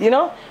know that, you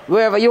know,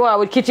 wherever you are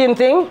with kitchen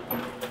thing,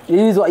 you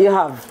use what you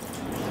have.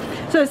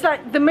 So it's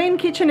like the main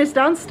kitchen is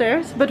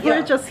downstairs, but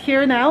we're just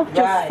here now,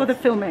 just for the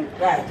filming.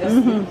 Right, just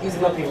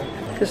using up here.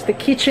 Because the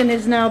kitchen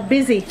is now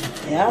busy.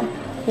 Yeah.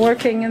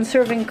 Working and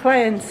serving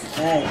clients.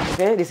 Right.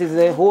 Okay, this is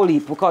a whole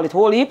heap. We call it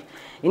whole heap.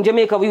 In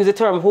Jamaica, we use the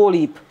term whole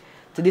heap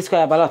to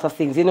describe a lot of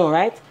things, you know,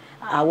 right?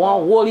 I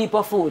want whole heap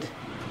of food.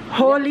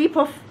 Whole heap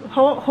of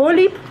whole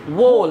heap?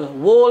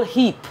 Whole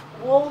heap.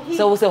 Whole heap.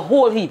 So it's a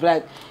whole heap,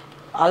 like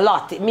a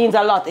lot. It means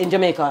a lot in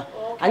Jamaica.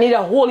 Okay. I need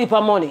a whole heap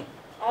of money.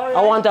 Right.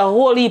 I want a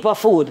whole heap of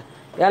food.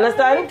 You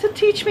understand? You need to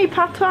teach me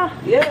patois.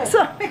 Yeah.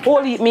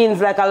 Whole heap means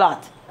like a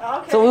lot.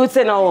 Okay. So we would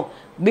say now,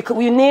 because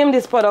we name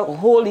this product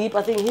whole heap,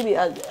 I think Ibbi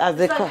as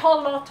the like a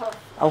whole lot of.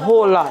 A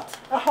whole lot.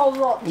 A whole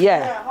lot.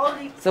 Yeah. Whole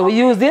heap. So we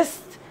use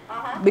this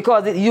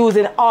because it's used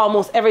in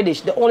almost every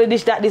dish. The only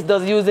dish that this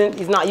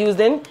is not used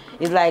in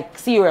is like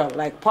cereal,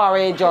 like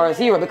porridge or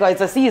cereal, because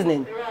it's a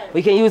seasoning. Right.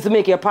 We can use it to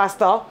make your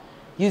pasta,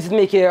 use it to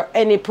make your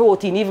any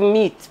protein, even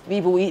meat.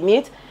 People who eat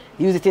meat,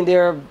 use it in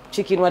their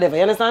chicken, whatever.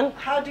 You understand?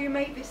 How do you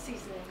make this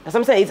seasoning? As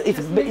I'm saying, it's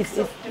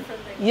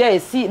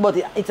yeah, but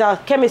it's a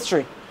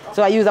chemistry.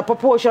 So I use a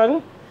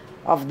proportion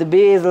of the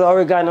basil,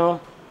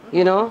 oregano,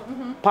 you know,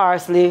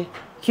 parsley,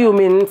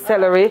 cumin,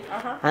 celery,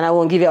 and I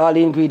won't give you all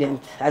the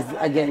ingredients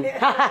again.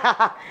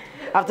 I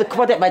have to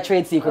protect my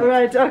trade secret.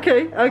 Right,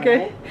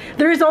 okay.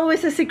 There is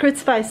always a secret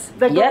spice.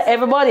 That yeah,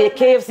 everybody,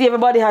 KFC,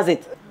 everybody has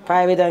it.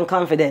 Private and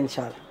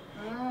confidential.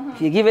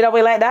 If you give it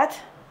away like that,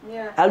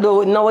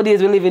 although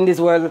nowadays we live in this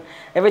world,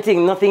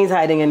 nothing is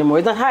hiding anymore.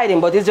 It's not hiding,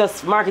 but it's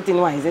just marketing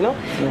wise, you know?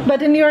 Yeah.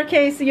 But in your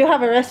case, you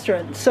have a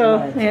restaurant,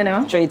 so, you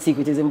know. Trade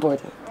secret is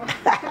important.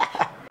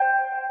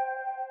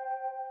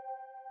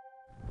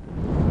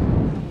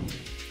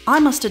 I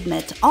must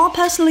admit, I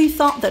personally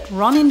thought that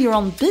running your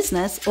own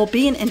business or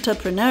being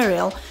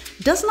entrepreneurial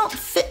does not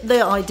fit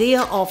the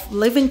idea of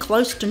living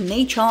close to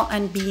nature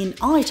and being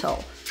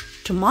idle.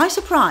 To my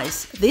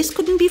surprise, this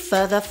couldn't be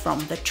further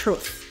from the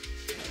truth.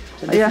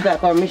 So this is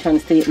like our mission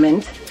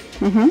statement,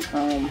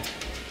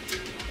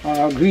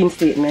 our green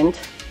statement.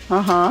 There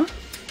are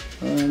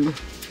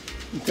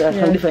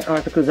some different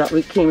articles that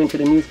we came into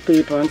the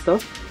newspaper and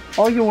stuff.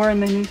 Oh, you were in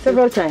the newspaper?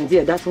 Several times,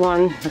 yeah. That's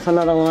one. That's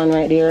another one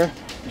right there.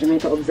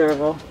 Jamaica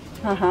Observer.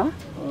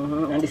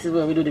 And this is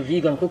where we do the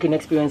vegan cooking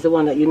experience, the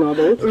one that you know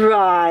about.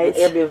 Right.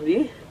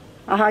 Airbnb.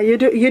 You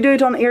do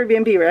it on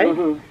Airbnb, right?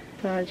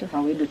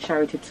 And we do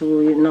charity too.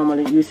 We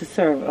normally used to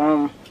serve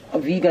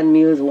vegan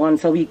meals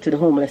once a week to the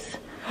homeless.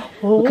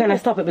 We kind of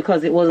stopped it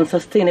because it wasn't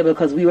sustainable,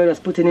 because we were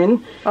just putting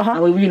in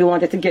and we really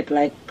wanted to get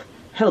like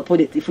help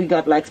with it. If we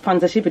got like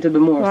sponsorship, it would be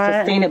more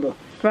sustainable.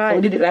 Right. So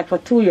we did it like for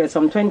 2 years,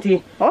 from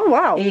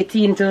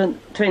 2018 to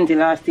 20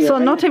 last year. So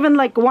not even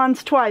like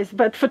once, twice,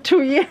 but for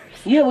 2 years?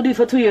 Yeah, we did it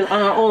for 2 years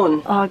on our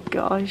own. Oh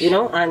gosh. You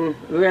know, and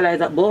we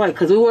realized that, boy,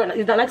 because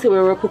it's not like say we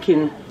were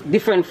cooking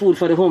different food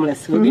for the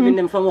homeless. We're giving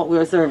them from what we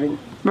were serving.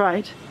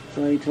 Right.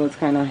 So it was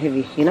kind of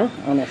heavy, you know,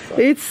 on us. So.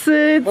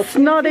 It's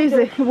not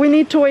easy. We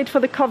need to wait for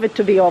the COVID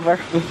to be over.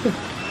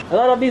 A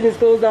lot of business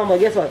goes down, but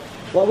guess what?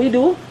 What we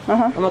do,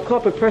 from a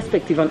corporate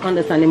perspective and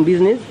understanding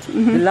business,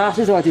 the last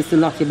resort is to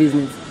lock your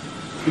business.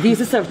 If you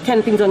used to serve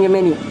 10 things on your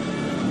menu,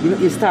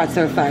 you start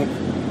serve 5.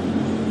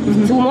 If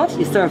it's too much,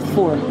 you serve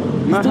 4. If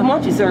it's too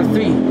much, you serve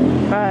 3.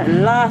 Right.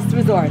 Last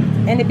resort.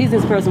 Any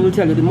business person will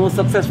tell you the most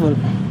successful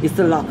is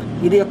to lock.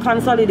 Either you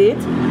consolidate,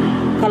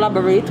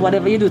 collaborate,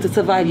 whatever you do to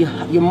survive,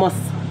 you must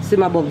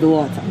swim above the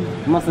water.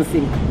 You mustn't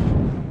sink.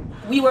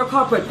 We were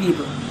corporate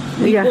people.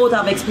 We both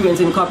have experience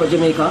in corporate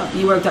Jamaica.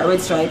 He worked at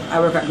Red Stripe, I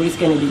work at Grace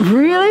Kennedy.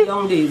 Really?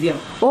 Young days, yeah.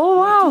 Oh,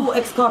 wow. Two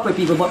ex-corporate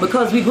people, but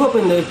because we grew up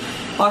in the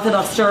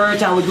Orthodox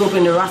church and we grew up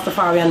in the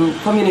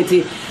Rastafarian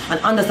community and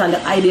understand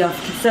the idea of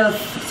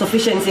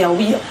self-sufficiency, and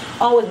we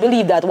always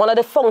believe that one of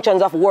the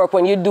functions of work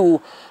when you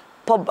do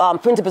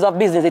principles of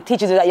business, it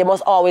teaches you that you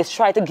must always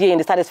try to gain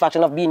the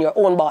satisfaction of being your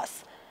own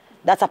boss.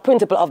 That's a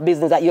principle of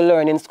business that you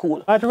learn in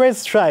school. At Red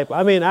Stripe,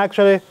 I mean,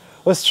 actually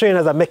was trained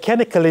as a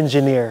mechanical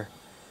engineer.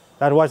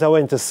 That's what I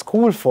went to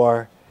school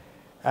for.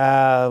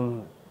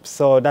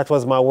 So that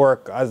was my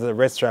work as a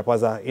Red Stripe,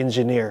 as an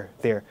engineer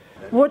there.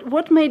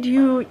 What made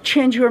you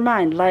change your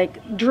mind?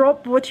 Like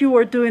drop what you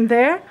were doing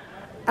there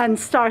and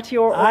start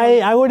your own?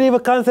 I wouldn't even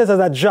consider it as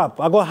a drop.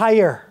 I go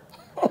higher.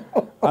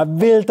 I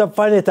built up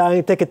on it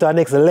and take it to the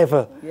next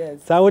level. Yes.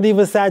 So I wouldn't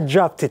even say I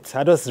dropped it.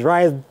 I just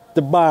rise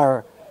the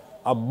bar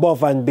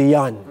above and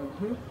beyond.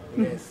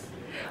 Mm-hmm. Yes.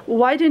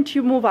 Why didn't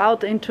you move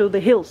out into the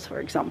hills, for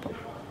example?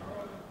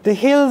 The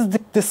hills,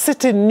 the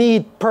city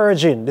need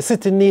purging, the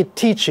city need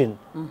teaching.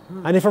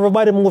 Mm-hmm. And if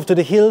everybody move to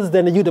the hills,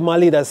 then the youth might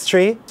lead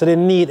astray. So they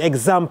need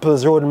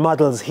examples, role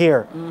models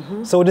here.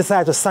 Mm-hmm. So we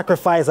decided to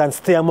sacrifice and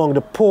stay among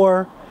the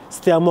poor,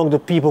 stay among the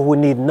people who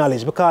need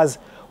knowledge. Because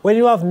when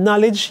you have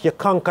knowledge, you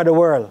conquer the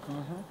world.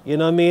 Mm-hmm. You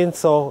know what I mean?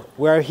 So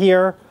we're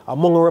here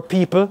among our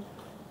people,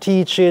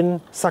 teaching,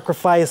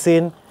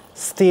 sacrificing,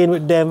 staying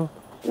with them.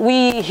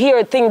 We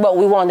hear things, but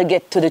we want to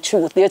get to the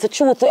truth. There's a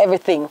truth to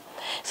everything.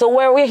 So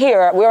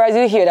whereas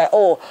you hear that,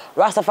 oh,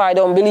 Rastafari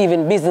don't believe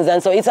in business,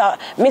 and so it's a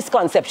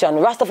misconception.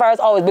 Rastafarians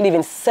always believe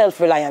in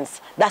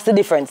self-reliance. That's the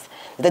difference.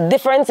 The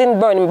difference in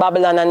burning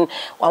Babylon and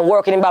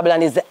working in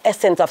Babylon is the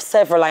essence of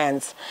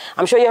self-reliance.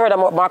 I'm sure you heard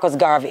about Marcus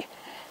Garvey,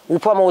 who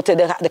promoted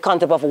the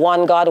concept of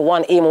one God,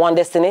 one aim, one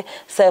destiny,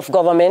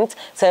 self-government,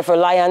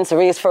 self-reliance,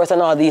 race first,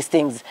 and all these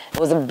things. He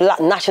was a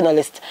black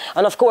nationalist.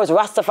 And of course,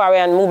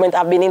 Rastafarian movement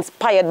have been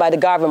inspired by the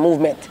Garvey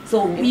movement.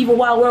 So even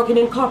while working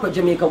in corporate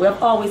Jamaica, we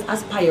have always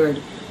aspired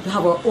to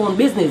have our own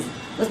business,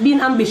 just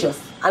being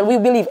ambitious. And we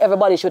believe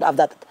everybody should have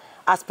that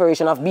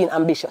aspiration of being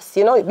ambitious.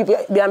 You know,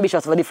 be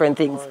ambitious for different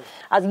things.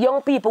 As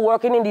young people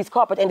working in these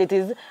corporate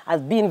entities,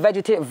 as being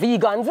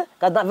vegans,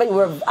 because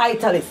we're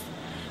vitalists.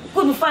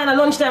 Couldn't find a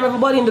lunchtime,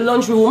 everybody in the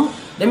lunchroom,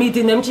 them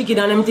eating them chicken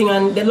and them thing,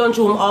 and the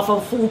lunchroom offer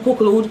food,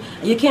 cook load.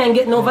 You can't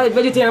get no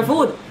vegetarian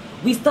food.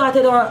 We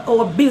started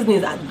our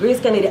business at Grace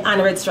Kennedy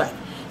and Red Stripe.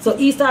 So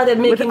he started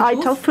making with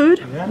juice. ITAL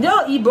Food?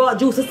 Yeah, he brought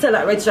juice to sell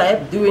at Red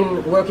Stripe,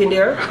 working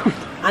there.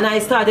 And I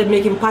started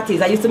making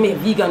patties. I used to make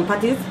vegan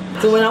patties.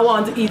 So when I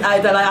want to eat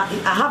ITAL,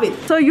 I have it.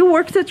 So you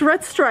worked at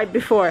Red Stripe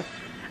before.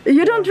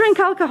 You don't drink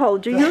alcohol,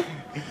 do you?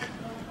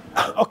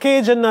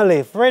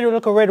 Occasionally,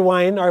 red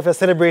wine or for a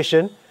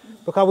celebration.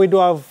 Because we do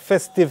have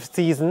festive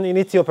season. In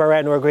Ethiopia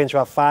right now we're going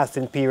through a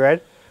fasting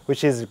period,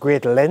 which is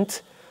Great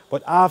Lent.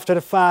 But after the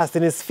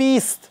fasting is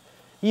feast.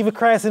 Even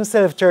Christ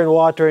himself turned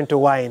water into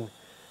wine.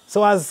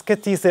 So as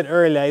Keteis said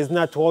earlier, it's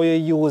not how you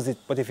use it,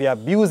 but if you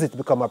abuse it, it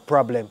becomes a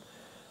problem.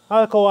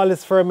 Alcohol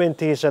is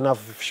fermentation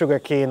of sugar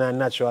cane and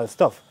natural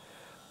stuff.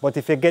 But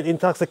if you get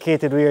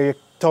intoxicated where you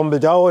tumble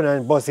down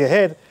and bust your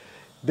head,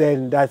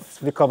 then that's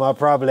become a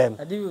problem.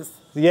 Abuse.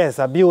 Yes,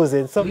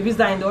 abusing. So we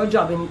resigned our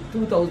job in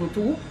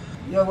 2002.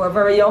 We were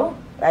very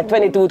young, like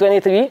 22,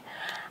 23.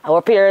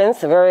 Our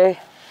parents, very,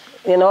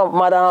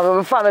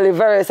 mother, family,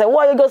 very said,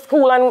 why you go to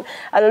school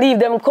and leave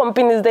them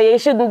companies there? You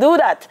shouldn't do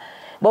that.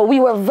 But we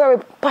were very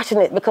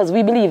passionate because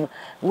we believe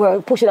we're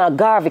pushing a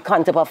Garvey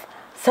concept of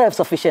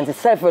self-sufficiency,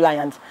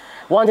 self-reliance,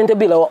 wanting to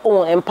build our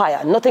own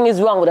empire. Nothing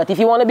is wrong with that. If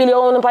you want to build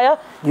your own empire,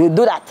 you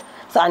do that.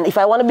 So, and if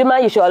I want to be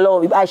mine, you should allow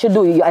me. I should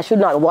do it. I should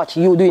not watch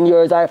you doing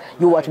yours or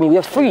you watch me.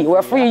 We're free.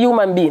 We're free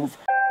human beings.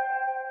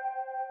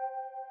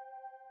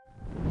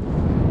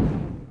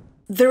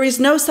 There is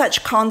no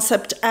such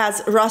concept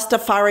as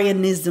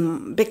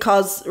Rastafarianism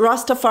because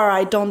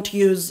Rastafari don't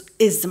use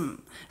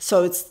ism,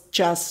 so it's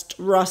just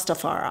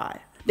Rastafari.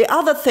 The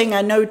other thing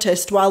I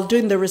noticed while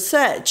doing the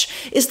research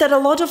is that a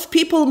lot of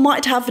people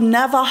might have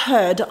never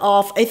heard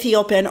of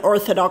Ethiopian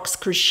Orthodox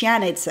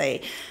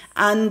Christianity,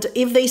 and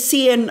if they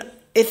see an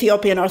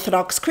Ethiopian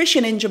Orthodox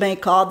Christian in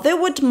Jamaica, they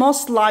would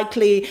most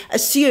likely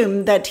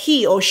assume that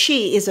he or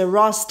she is a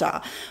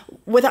Rasta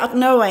without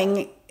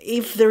knowing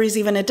if there is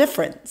even a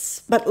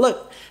difference. But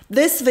look,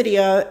 this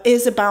video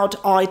is about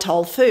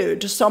ITAL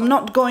food, so I'm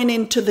not going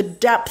into the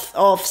depth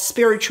of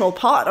spiritual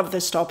part of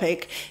this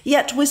topic,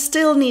 yet we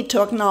still need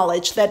to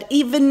acknowledge that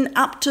even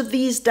up to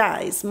these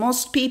days,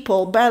 most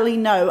people barely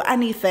know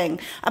anything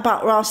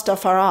about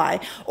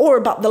Rastafari or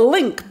about the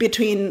link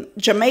between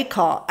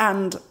Jamaica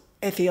and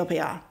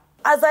Ethiopia.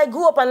 As I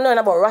grew up and learned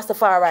about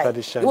Rastafari,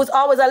 tradition. It was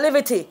always a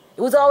Livity.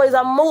 It was always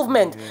a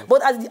movement.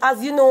 But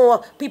as you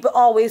know, people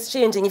always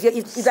changing.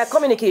 It's like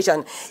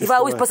communication. If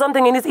I whisper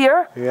something in his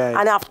ear,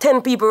 and I have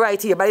 10 people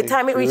right here, by the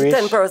time it reaches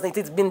 10 persons,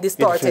 it's been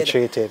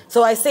distorted.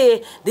 So I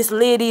say, this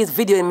lady is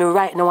videoing me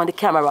right now on the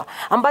camera.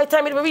 And by the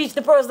time it reaches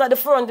the person at the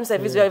front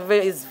himself,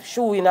 is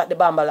shooing at the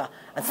bambala.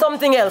 And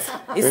something else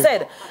is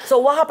said. So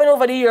what happened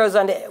over the years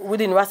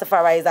within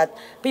Rastafari is that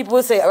people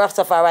will say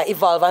Rastafari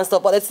evolve and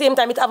stuff, but at the same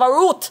time it have a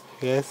root.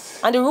 Yes.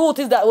 And the root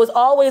is that it was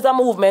always a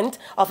movement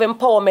of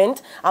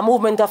empowerment, a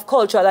movement of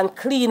cultural and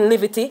clean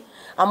livity,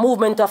 a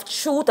movement of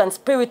truth and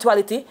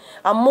spirituality,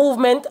 a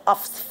movement of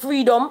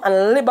freedom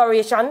and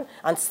liberation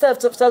and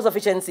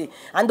self-sufficiency.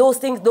 And those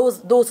things,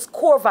 those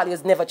core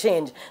values never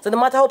change. So no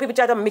matter how people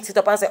try to mix it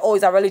up and say, oh,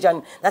 it's a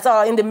religion, that's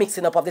all in the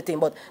mixing up of the thing.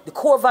 But the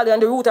core value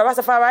and the root of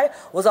Rastafari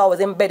was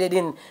always embedded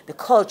in the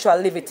cultural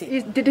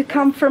livity. Did it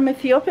come from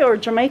Ethiopia or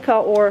Jamaica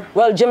or?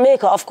 Well,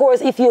 Jamaica, of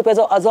course, Ethiopia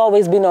has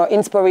always been our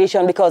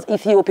inspiration because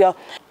Ethiopia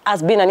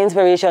has been an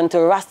inspiration to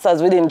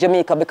Rastas within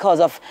Jamaica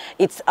because of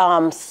its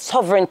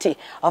sovereignty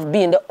of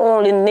being the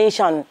only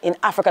nation in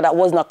Africa that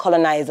was not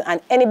colonized. And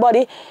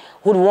anybody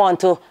would want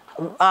to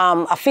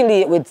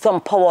affiliate with some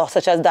power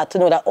such as that to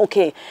know that,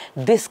 okay,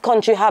 this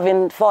country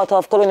having fought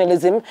off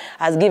colonialism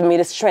has given me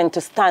the strength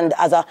to stand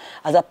as a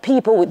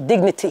people with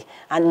dignity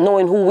and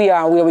knowing who we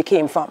are and where we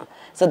came from.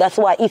 So that's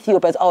why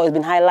Ethiopia has always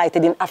been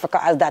highlighted in Africa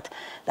as that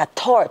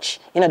torch,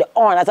 you know, the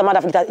horn. As a matter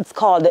of fact, it's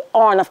called the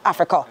horn of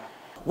Africa.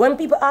 When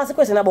people ask the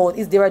question about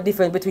is there a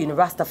difference between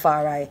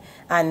Rastafari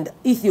and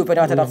Ethiopian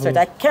Orthodox Church,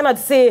 I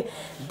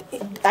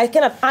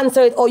cannot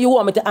answer it, or you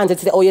want me to answer it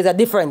to say, oh, there's a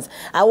difference.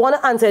 I want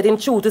to answer it in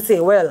truth to say,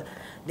 well,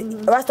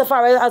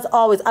 Rastafari has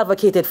always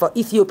advocated for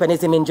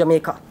Ethiopianism in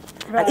Jamaica.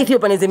 Right. And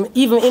Ethiopianism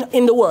even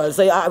in the world.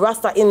 So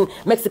Rasta in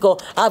Mexico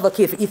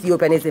advocate for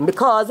Ethiopianism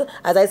because,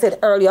 as I said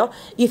earlier,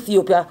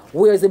 Ethiopia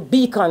wears a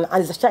beacon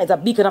and it's a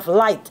beacon of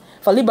light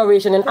for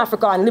liberation in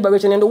Africa and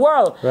liberation in the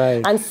world.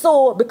 Right. And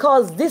so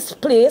because this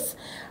place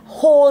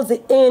holds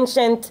the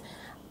ancient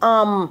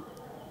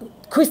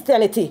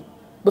Christianity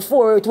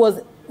before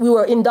we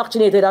were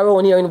indoctrinated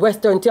around here in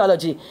Western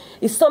theology,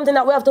 it's something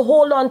that we have to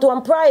hold on to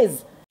and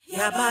prize. We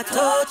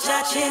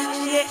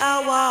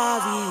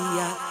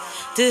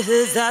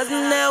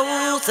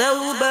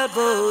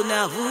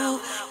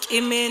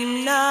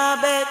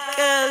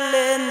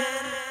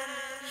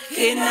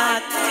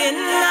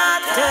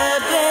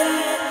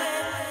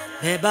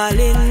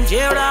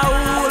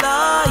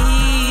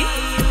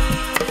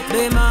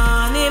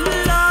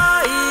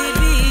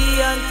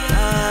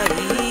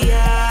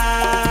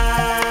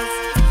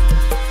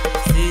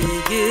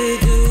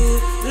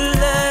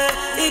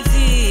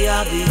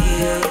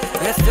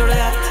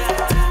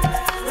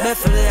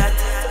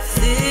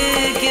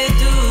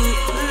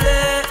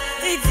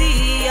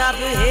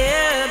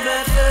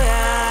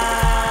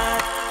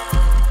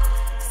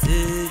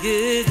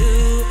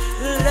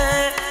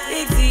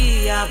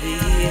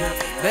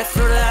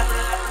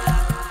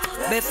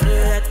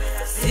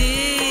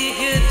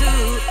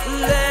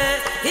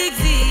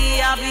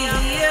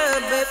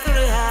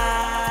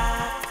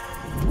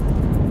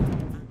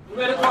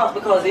wear the cross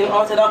because in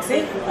Orthodoxy,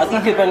 as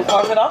Ethiopian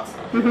Orthodox,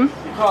 the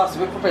cross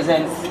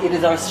represents, it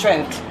is our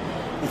strength,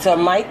 it's our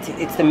might,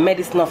 it's the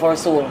medicine of our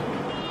soul.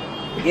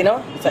 You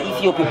know, it's an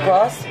Ethiopian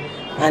cross,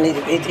 and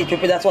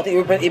that's what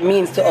it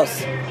means to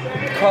us.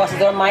 The cross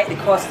is our might, the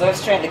cross is our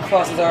strength, the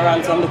cross is our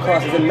ransom, the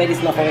cross is the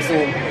medicine of our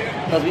soul.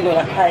 Because we know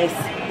that Christ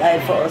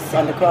died for us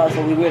on the cross,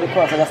 so we wear the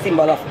cross as a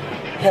symbol of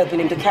helping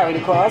him to carry the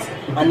cross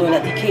and knowing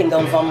that he came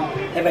down from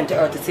heaven to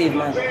earth to save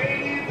man.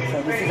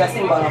 So this is a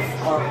symbol of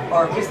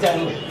our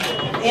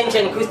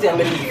ancient Christian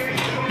belief.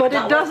 But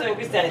it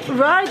doesn't,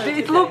 right,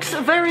 it looks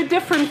very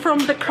different from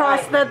the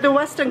cross that the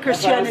Western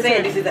Christianity. That's what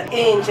I'm saying, this is the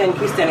ancient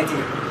Christianity.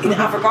 In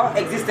Africa,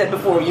 existed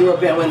before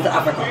Europeans went to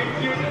Africa.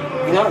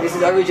 You know, this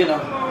is original.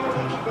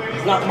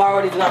 It's not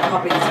borrowed, it's not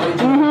copied, it's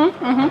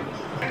original.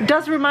 It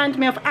does remind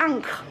me of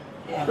Ankh.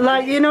 Yeah.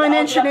 Like, you know, in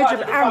ancient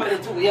Egypt,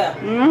 Ankh. Too, yeah.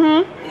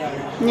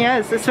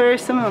 Yes, it's very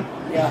similar.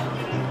 Yeah.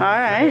 All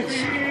right.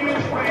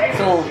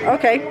 So,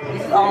 okay.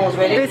 This is almost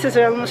ready. This is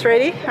almost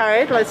ready. All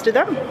right, let's do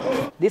that.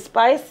 This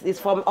spice is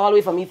from all the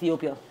way from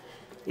Ethiopia.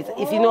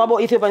 If you know about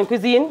Ethiopian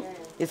cuisine,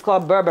 it's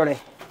called berbere.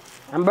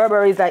 And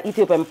berbere is like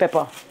Ethiopian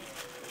pepper.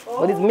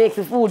 But it makes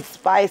the food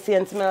spicy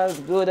and smells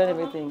good and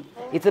everything.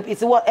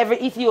 It's what every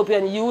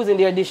Ethiopian uses in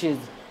their dishes.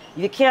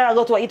 You can't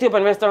go to an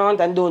Ethiopian restaurant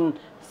and don't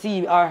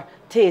see or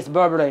taste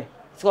berbere.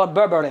 It's called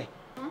berbere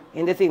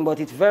in the thing, but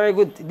it's very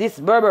good. This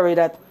berbere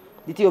that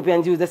the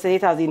Ethiopians use, they say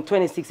it has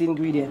 26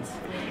 ingredients.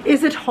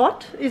 Is it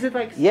hot? Is it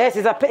like... Yes,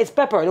 it's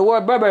pepper. The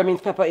word berbere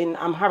means pepper in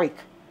Amharic.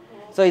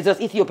 So it's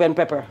just Ethiopian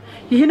pepper.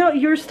 You know,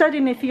 you're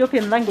studying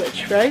Ethiopian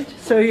language, right?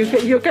 So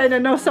you kind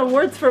of know some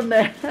words from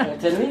there.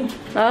 Tell me.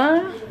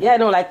 Yeah, I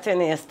know, like Tene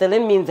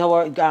Estelin means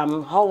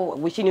how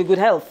wishing you good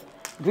health.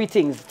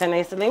 Greetings,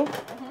 Tene Estelin.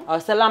 Or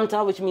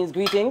Salamta, which means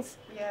greetings.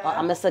 Or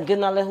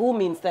Amasagunalehu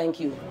means thank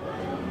you.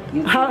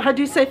 How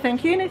do you say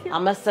thank you in Ethiopian?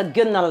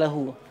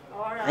 Amasagunalehu.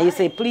 And you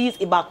say, please,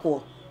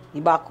 Ibako.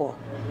 Ibako.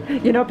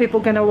 You know, people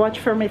going to watch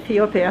from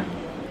Ethiopia.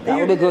 That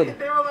would be good.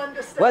 They will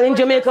understand. Well, in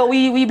Jamaica,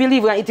 we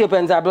believe that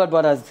Ethiopians are blood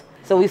brothers.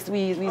 So we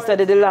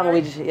study the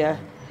language, yeah.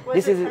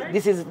 This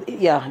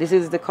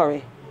is the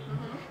curry.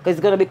 Because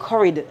it's going to be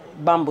curried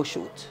bamboo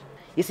shoot.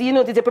 You see, you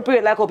know, they prepare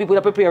it like how people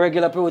prepare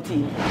regular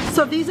protein.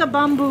 So these are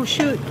bamboo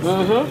shoots?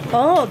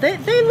 Oh,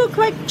 they look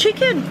like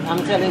chicken.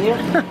 I'm telling you.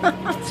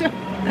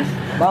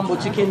 Bamboo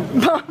chicken.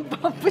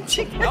 Bamboo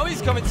chicken. Now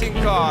he's coming to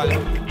call.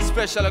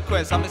 Special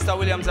request. I'm Mr.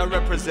 Williams, I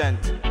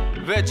represent.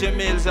 Veggie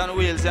Meals and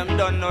Wheels. Them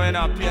done now, you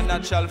know, pure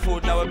natural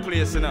food now we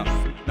place, you know.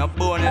 Now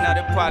born in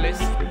the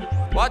palace.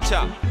 Watch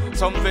out.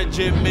 Some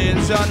veggie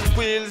meals and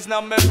wheels, now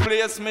me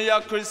place me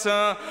a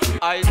christen.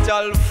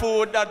 ITAL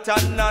food that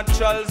a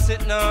natural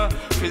sitting.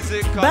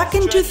 Physical. Back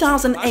in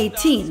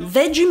 2018,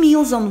 Veggie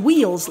Meals on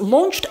Wheels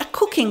launched a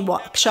cooking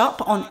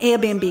workshop on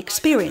Airbnb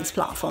Experience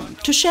platform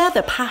to share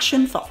their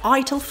passion for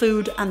ITAL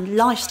food and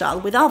lifestyle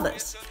with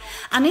others.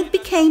 And it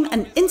became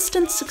an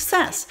instant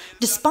success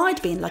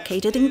despite being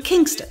located in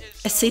Kingston,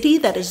 a city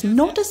that is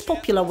not as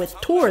popular with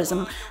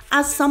tourism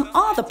as some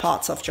other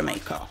parts of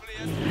Jamaica.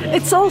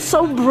 It's all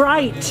so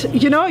bright,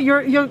 you know,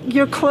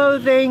 your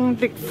clothing,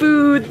 the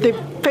food, the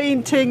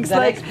paintings, that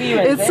like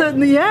experience,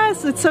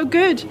 yes, it's so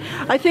good.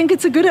 I think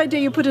it's a good idea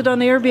you put it on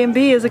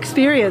Airbnb as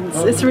experience.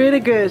 It's really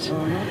good.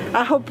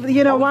 I hope,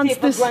 you know, once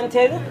this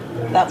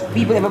that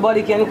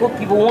everybody can cook.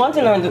 People want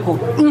to learn to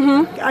cook.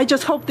 I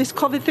just hope this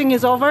COVID thing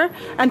is over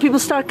and people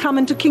start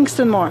coming to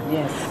Kingston more.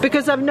 Yes.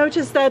 Because I've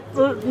noticed that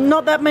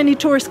not that many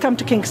tourists come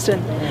to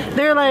Kingston.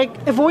 They're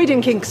like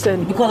avoiding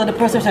Kingston. Because of the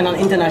perception on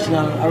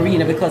international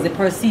arena, because they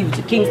perceive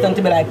Kingston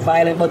to be like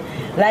violent, but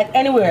like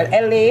anywhere,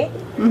 LA,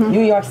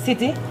 New York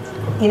City,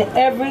 in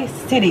every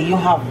city you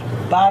have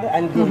bad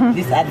and good,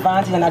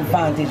 disadvantage and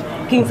advantage.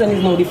 Kingston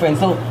is no different.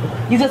 So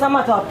it's just a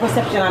matter of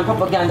perception and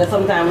propaganda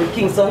sometimes with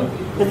Kingston.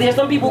 Because there's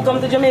some people who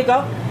come to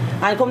Jamaica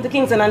and come to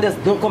Kingston and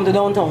just don't come to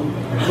downtown.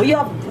 But you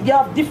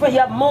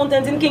have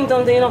mountains in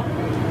Kingston, you know.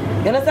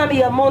 You understand?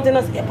 You have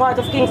mountainous part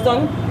of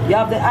Kingston, you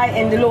have the high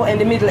end, the low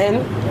end, the middle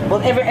end,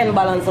 but every end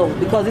balance out.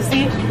 Because you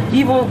see,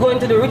 even going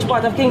to the rich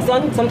part of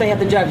Kingston, sometimes you have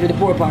to drive to the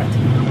poor part.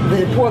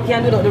 The poor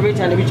can't do without the rich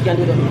and the rich can't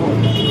do without the poor.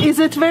 Is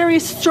it very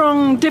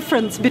strong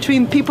difference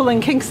between people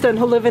in Kingston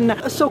who live in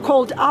a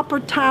so-called upper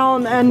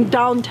town and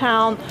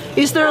downtown?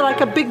 Is there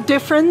like a big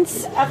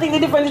difference? I think the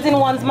difference is in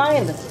one's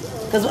mind.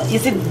 Because you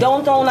see,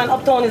 downtown and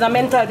uptown is a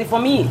mentality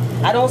for me.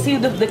 I don't see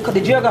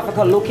the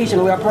geographical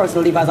location where a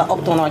person lives as an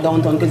uptown or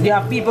downtown. Because you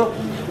have people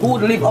who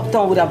would live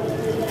uptown with a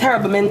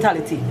terrible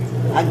mentality.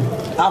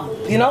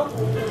 You know?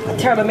 A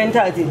terrible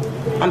mentality.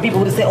 And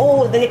people would say,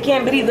 oh, they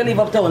can't believe they live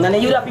uptown. And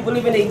then you have people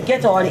living in the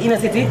ghetto or the inner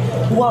city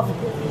who have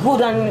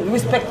good and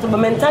respectable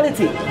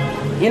mentality.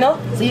 You know?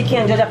 So you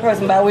can't judge a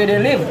person by where they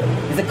live.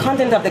 It's the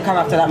content of the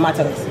character that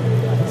matters.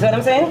 See what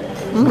I'm saying?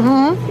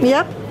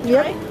 Yep.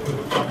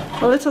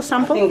 A little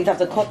sample? I think it have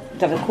to cook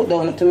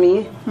down to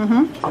me.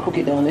 I'll cook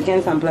it down. You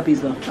can sample a piece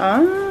though. Ah,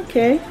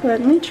 okay.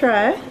 Let me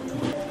try.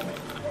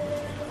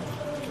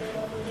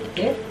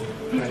 Okay.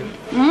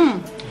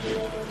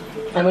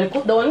 And when it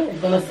cook down, it's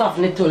gonna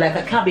soften it too, like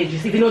a cabbage. You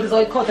see, if you notice how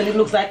it cut and it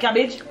looks like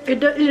cabbage?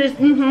 It is.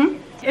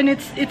 And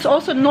it's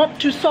also not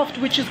too soft,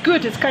 which is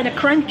good. It's kind of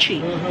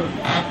crunchy,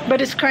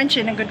 but it's crunchy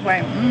in a good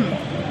way.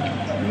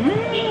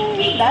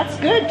 That's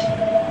good.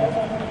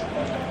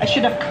 I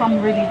should have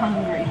come really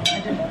hungry.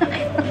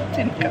 I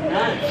didn't come.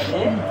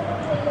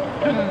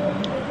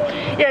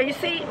 Yeah, you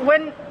see,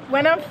 when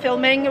I'm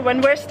filming,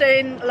 when we're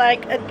staying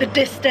like at the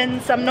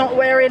distance, I'm not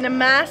wearing a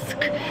mask.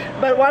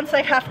 But once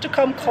I have to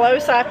come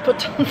close, I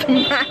put on the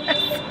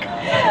mask.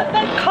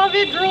 That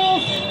COVID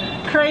rules,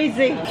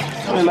 crazy.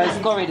 Remember, it's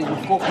curried in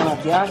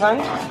coconut,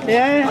 yeah?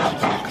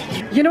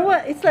 Yeah. You know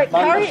what? It's like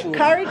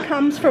curry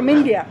comes from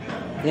India.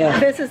 Yeah.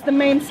 This is the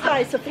main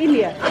spice of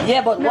India.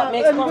 Yeah, but what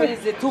makes curry is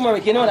the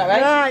turmeric, you know that,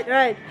 right?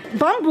 Right.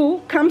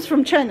 Bamboo comes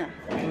from China.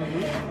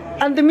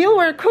 And the meal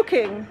we're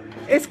cooking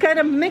is kind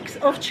of mix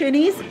of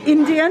Chinese,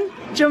 Indian,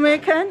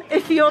 Jamaican,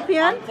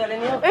 Ethiopian. I'm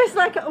telling you. It's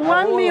like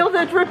one meal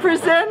that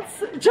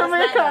represents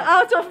Jamaica like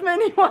out of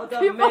many one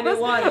people.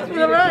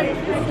 Really right.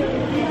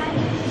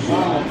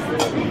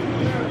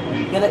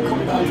 You're gonna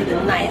come down to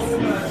the nice,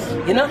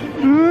 you know?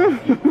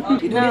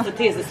 You don't need to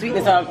taste the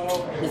sweetness of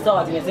the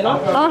saltiness, you know?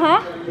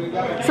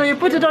 So you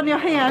put it on your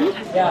hand.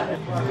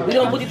 Yeah. We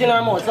don't put it in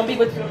our mouth. Some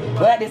people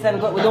go like this and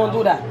we don't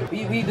do that.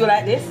 We do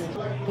like this.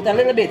 Put a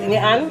little bit in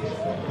your hand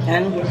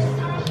and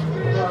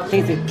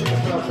taste it.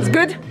 It's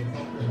good?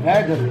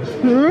 Very good.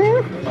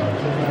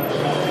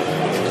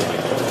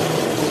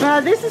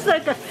 This is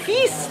like a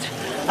feast.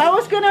 I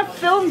was gonna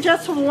film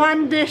just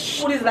one dish.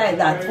 Food is like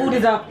that. Food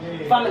is a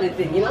family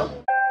thing, you know?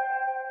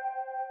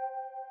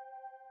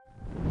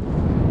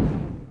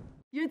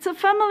 It's a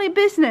family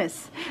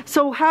business.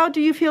 So how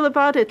do you feel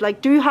about it?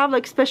 Like, do you have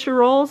like special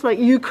roles? Like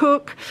you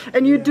cook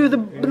and you do the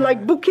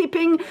like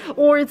bookkeeping,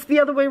 or it's the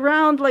other way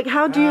around? Like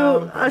how do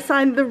you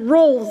assign the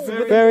roles?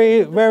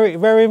 Very, very,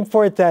 very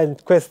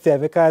important question,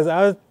 because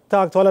I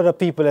talk to a lot of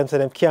people and say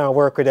them can't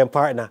work with them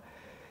partner.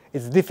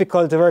 It's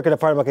difficult to work with a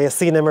partner because you're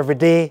seeing them every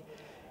day.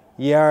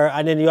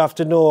 And then you have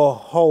to know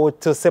how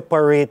to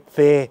separate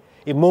the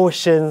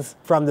emotions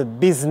from the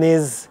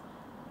business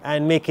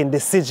and making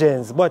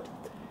decisions. But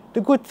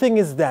the good thing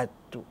is that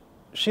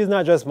she's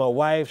not just my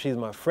wife, she's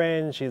my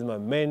friend, she's my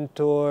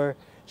mentor,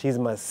 she's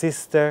my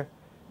sister.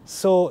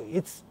 So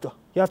you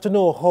have to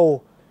know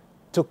how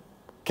to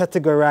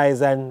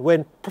categorize, and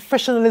when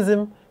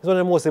professionalism is one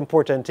of the most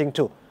important things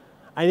too.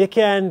 And you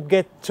can't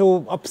get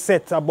too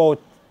upset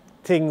about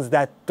things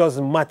that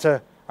doesn't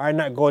matter, are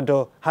not going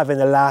to have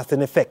any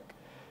lasting effect.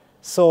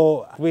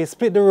 So we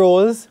split the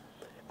roles,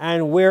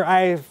 and where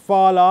I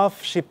fall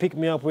off, she pick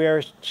me up.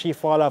 Where she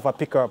fall off, I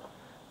pick her up.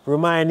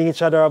 Remind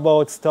each other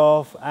about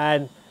stuff,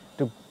 and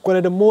one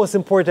of the most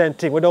important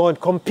things, we don't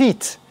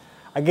compete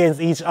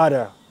against each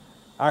other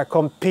or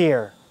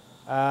compare.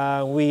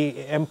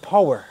 We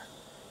empower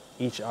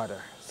each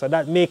other. So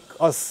that makes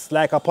us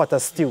like a pot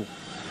of stew.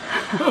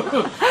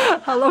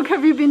 How long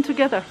have you been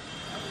together?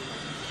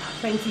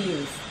 20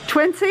 years.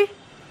 20?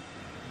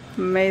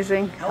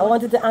 Amazing. I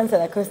wanted to answer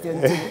that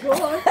question too. Go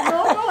on.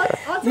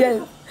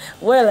 Yes.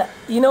 Well,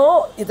 you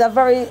know, it's a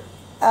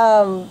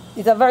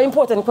very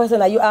important question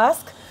that you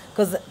ask,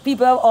 because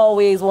people have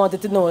always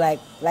wanted to know, like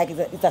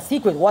it's a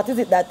secret. What is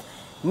it that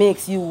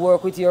makes you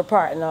work with your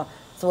partner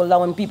so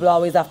long, when people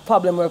always have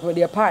problem working with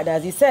their partner,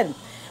 as you said?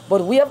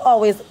 But we have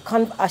always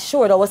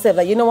assured ourselves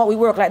that, you know what, we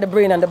work like the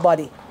brain and the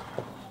body.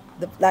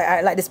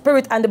 Like the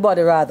spirit and the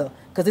body, rather.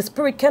 Because the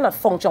spirit cannot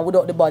function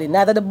without the body.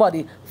 Neither the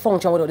body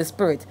function without the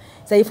spirit.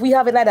 So if we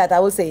have it like that, I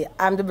will say,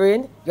 I'm the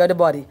brain, you're the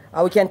body.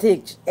 Or we can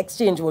take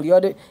exchange role.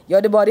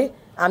 You're the body,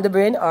 I'm the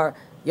brain, or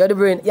you're the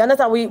brain. You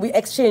understand? We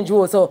exchange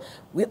roles. So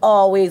we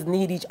always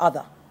need each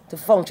other to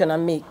function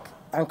and make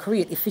and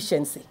create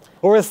efficiency.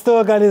 Our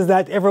slogan is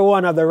that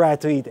everyone has the right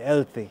to eat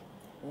healthy,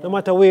 no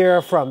matter where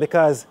you're from,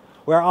 because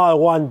we're all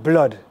one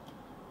blood.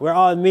 We're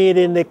all made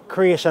in the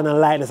creation and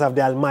likeness of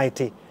the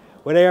Almighty.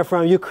 Whether you're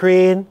from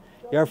Ukraine,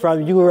 you're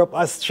from Europe,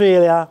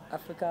 Australia,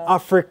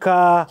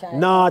 Africa, China,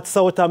 North,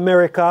 South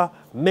America,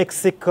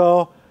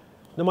 Mexico,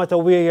 no matter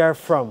where you're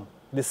from,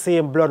 the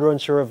same blood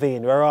runs through your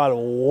vein. We're all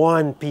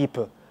one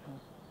people.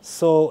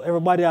 So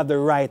everybody has the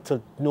right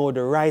to know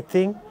the right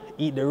thing,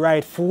 eat the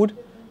right food,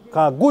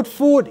 because good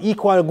food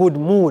equals good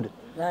mood.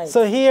 Right.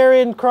 So here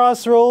in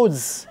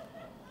Crossroads,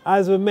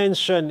 as we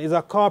mentioned, is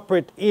a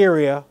corporate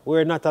area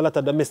where not a lot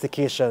of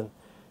domestication.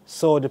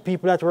 So the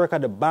people that work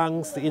at the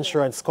banks, the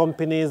insurance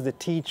companies, the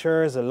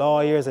teachers, the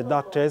lawyers, the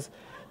doctors,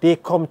 they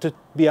come to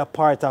be a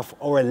part of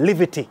our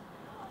livity,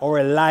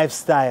 our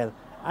lifestyle,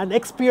 and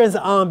experience the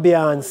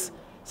ambience.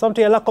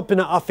 Something you lock up in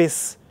the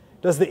office,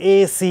 just the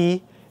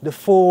AC, the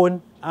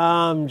phone,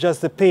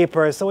 just the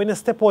paper. So when you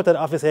step out of the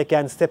office, you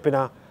can step in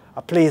a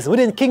place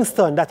within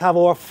Kingston that have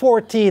over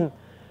 14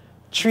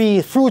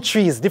 fruit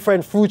trees,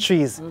 different fruit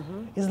trees. Mm-hmm.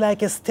 It's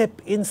like a step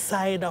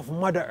inside of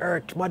Mother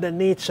Earth, Mother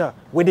Nature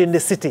within the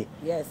city.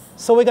 Yes.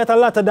 So we got a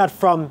lot of that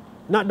from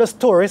not just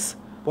tourists,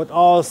 but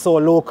also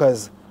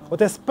locals.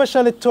 But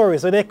especially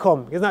tourists, when they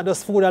come, it's not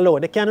just food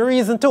alone. They can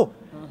reason too.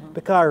 Mm-hmm.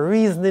 Because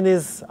reasoning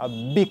is a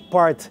big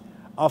part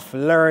of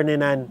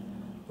learning and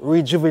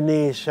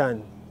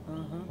rejuvenation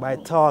by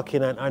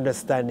talking and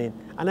understanding.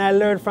 And I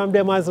learn from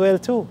them as well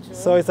too. True.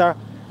 So it's a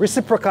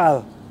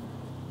reciprocal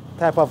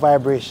type of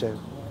vibration.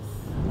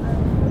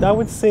 I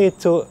would say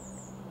to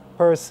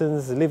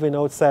persons living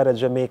outside of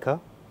Jamaica,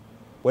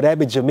 would I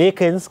be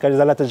Jamaicans, because there's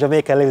a lot of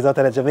Jamaica lives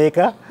outside of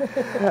Jamaica,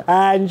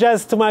 and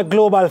just to my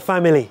global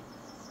family,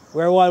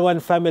 we're all one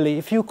family.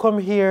 If you come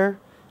here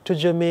to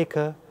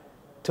Jamaica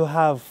to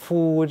have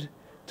food,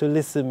 to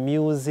listen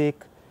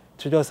music,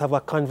 to just have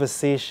a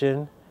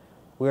conversation,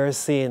 we're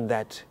saying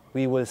that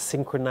we will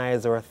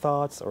synchronize our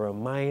thoughts, our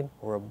mind,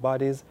 our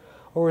bodies,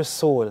 our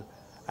soul,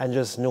 and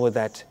just know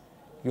that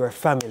you're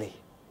family.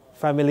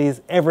 Family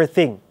is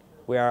everything.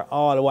 We are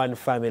all one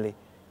family.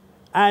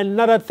 And a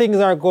lot of things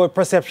are good.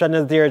 Perception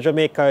is there.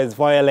 Jamaica is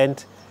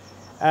violent.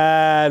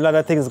 A lot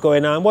of things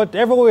going on. But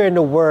everywhere in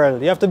the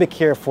world, you have to be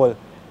careful.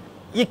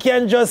 You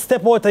can't just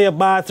step out of your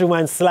bathroom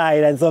and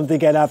slide and something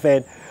can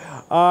happen.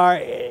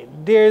 Or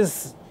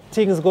there's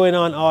things going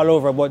on all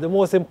over. But the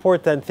most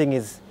important thing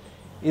is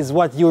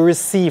what you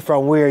receive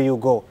from where you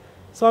go.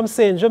 So I'm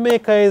saying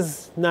Jamaica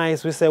is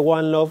nice. We say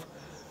one love.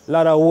 A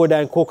lot of wood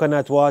and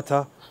coconut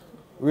water.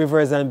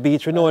 Rivers and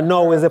beach. We know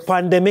now is a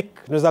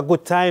pandemic. There's a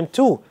good time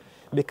too,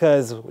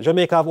 because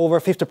Jamaica have over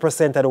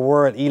 50% of the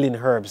world healing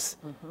herbs.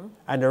 Mm-hmm.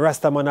 And the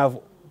Rastaman have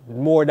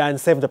more than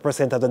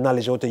 70% of the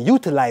knowledge how to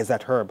utilize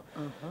that herb.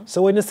 Mm-hmm.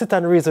 So when you sit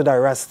and reason with a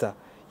Rasta,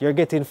 you're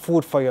getting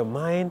food for your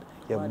mind,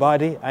 your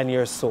body, and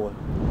your soul.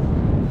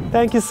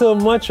 Thank you so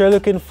much. We're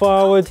looking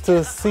forward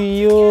to see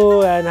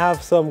you and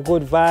have some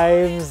good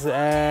vibes,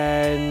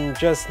 and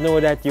just know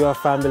that you are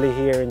family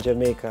here in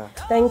Jamaica.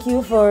 Thank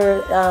you for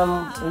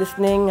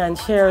listening and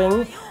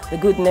sharing the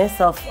goodness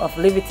of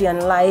livity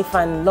and life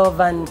and love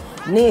and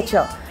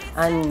nature,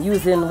 and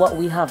using what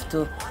we have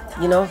to,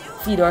 you know,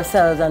 feed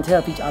ourselves and to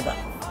help each other.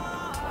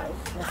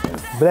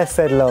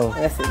 Blessed love.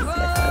 Blessings.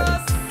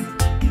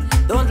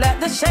 Don't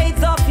let the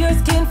shades of your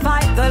skin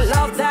fight the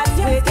love that's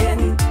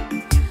within.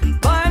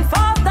 Burn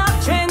false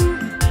doctrine.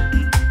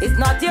 It's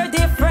not your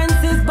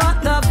differences,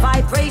 but the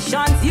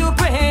vibrations you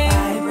bring.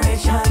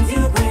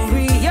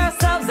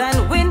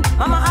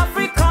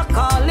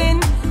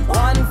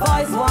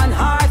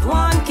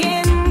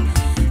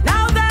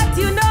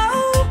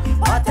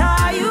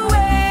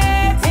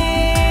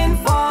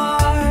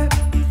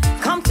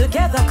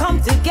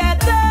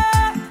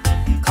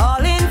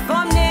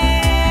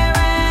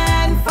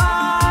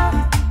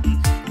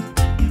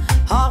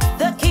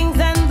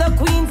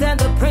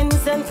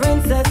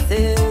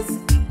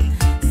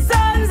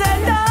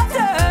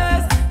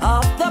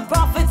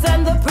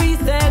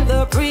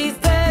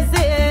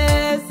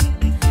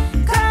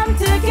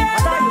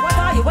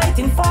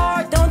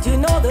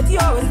 youth,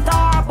 you're a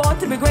star. Born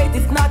to be great,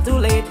 it's not too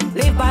late.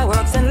 Live by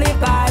works and live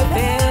by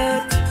faith.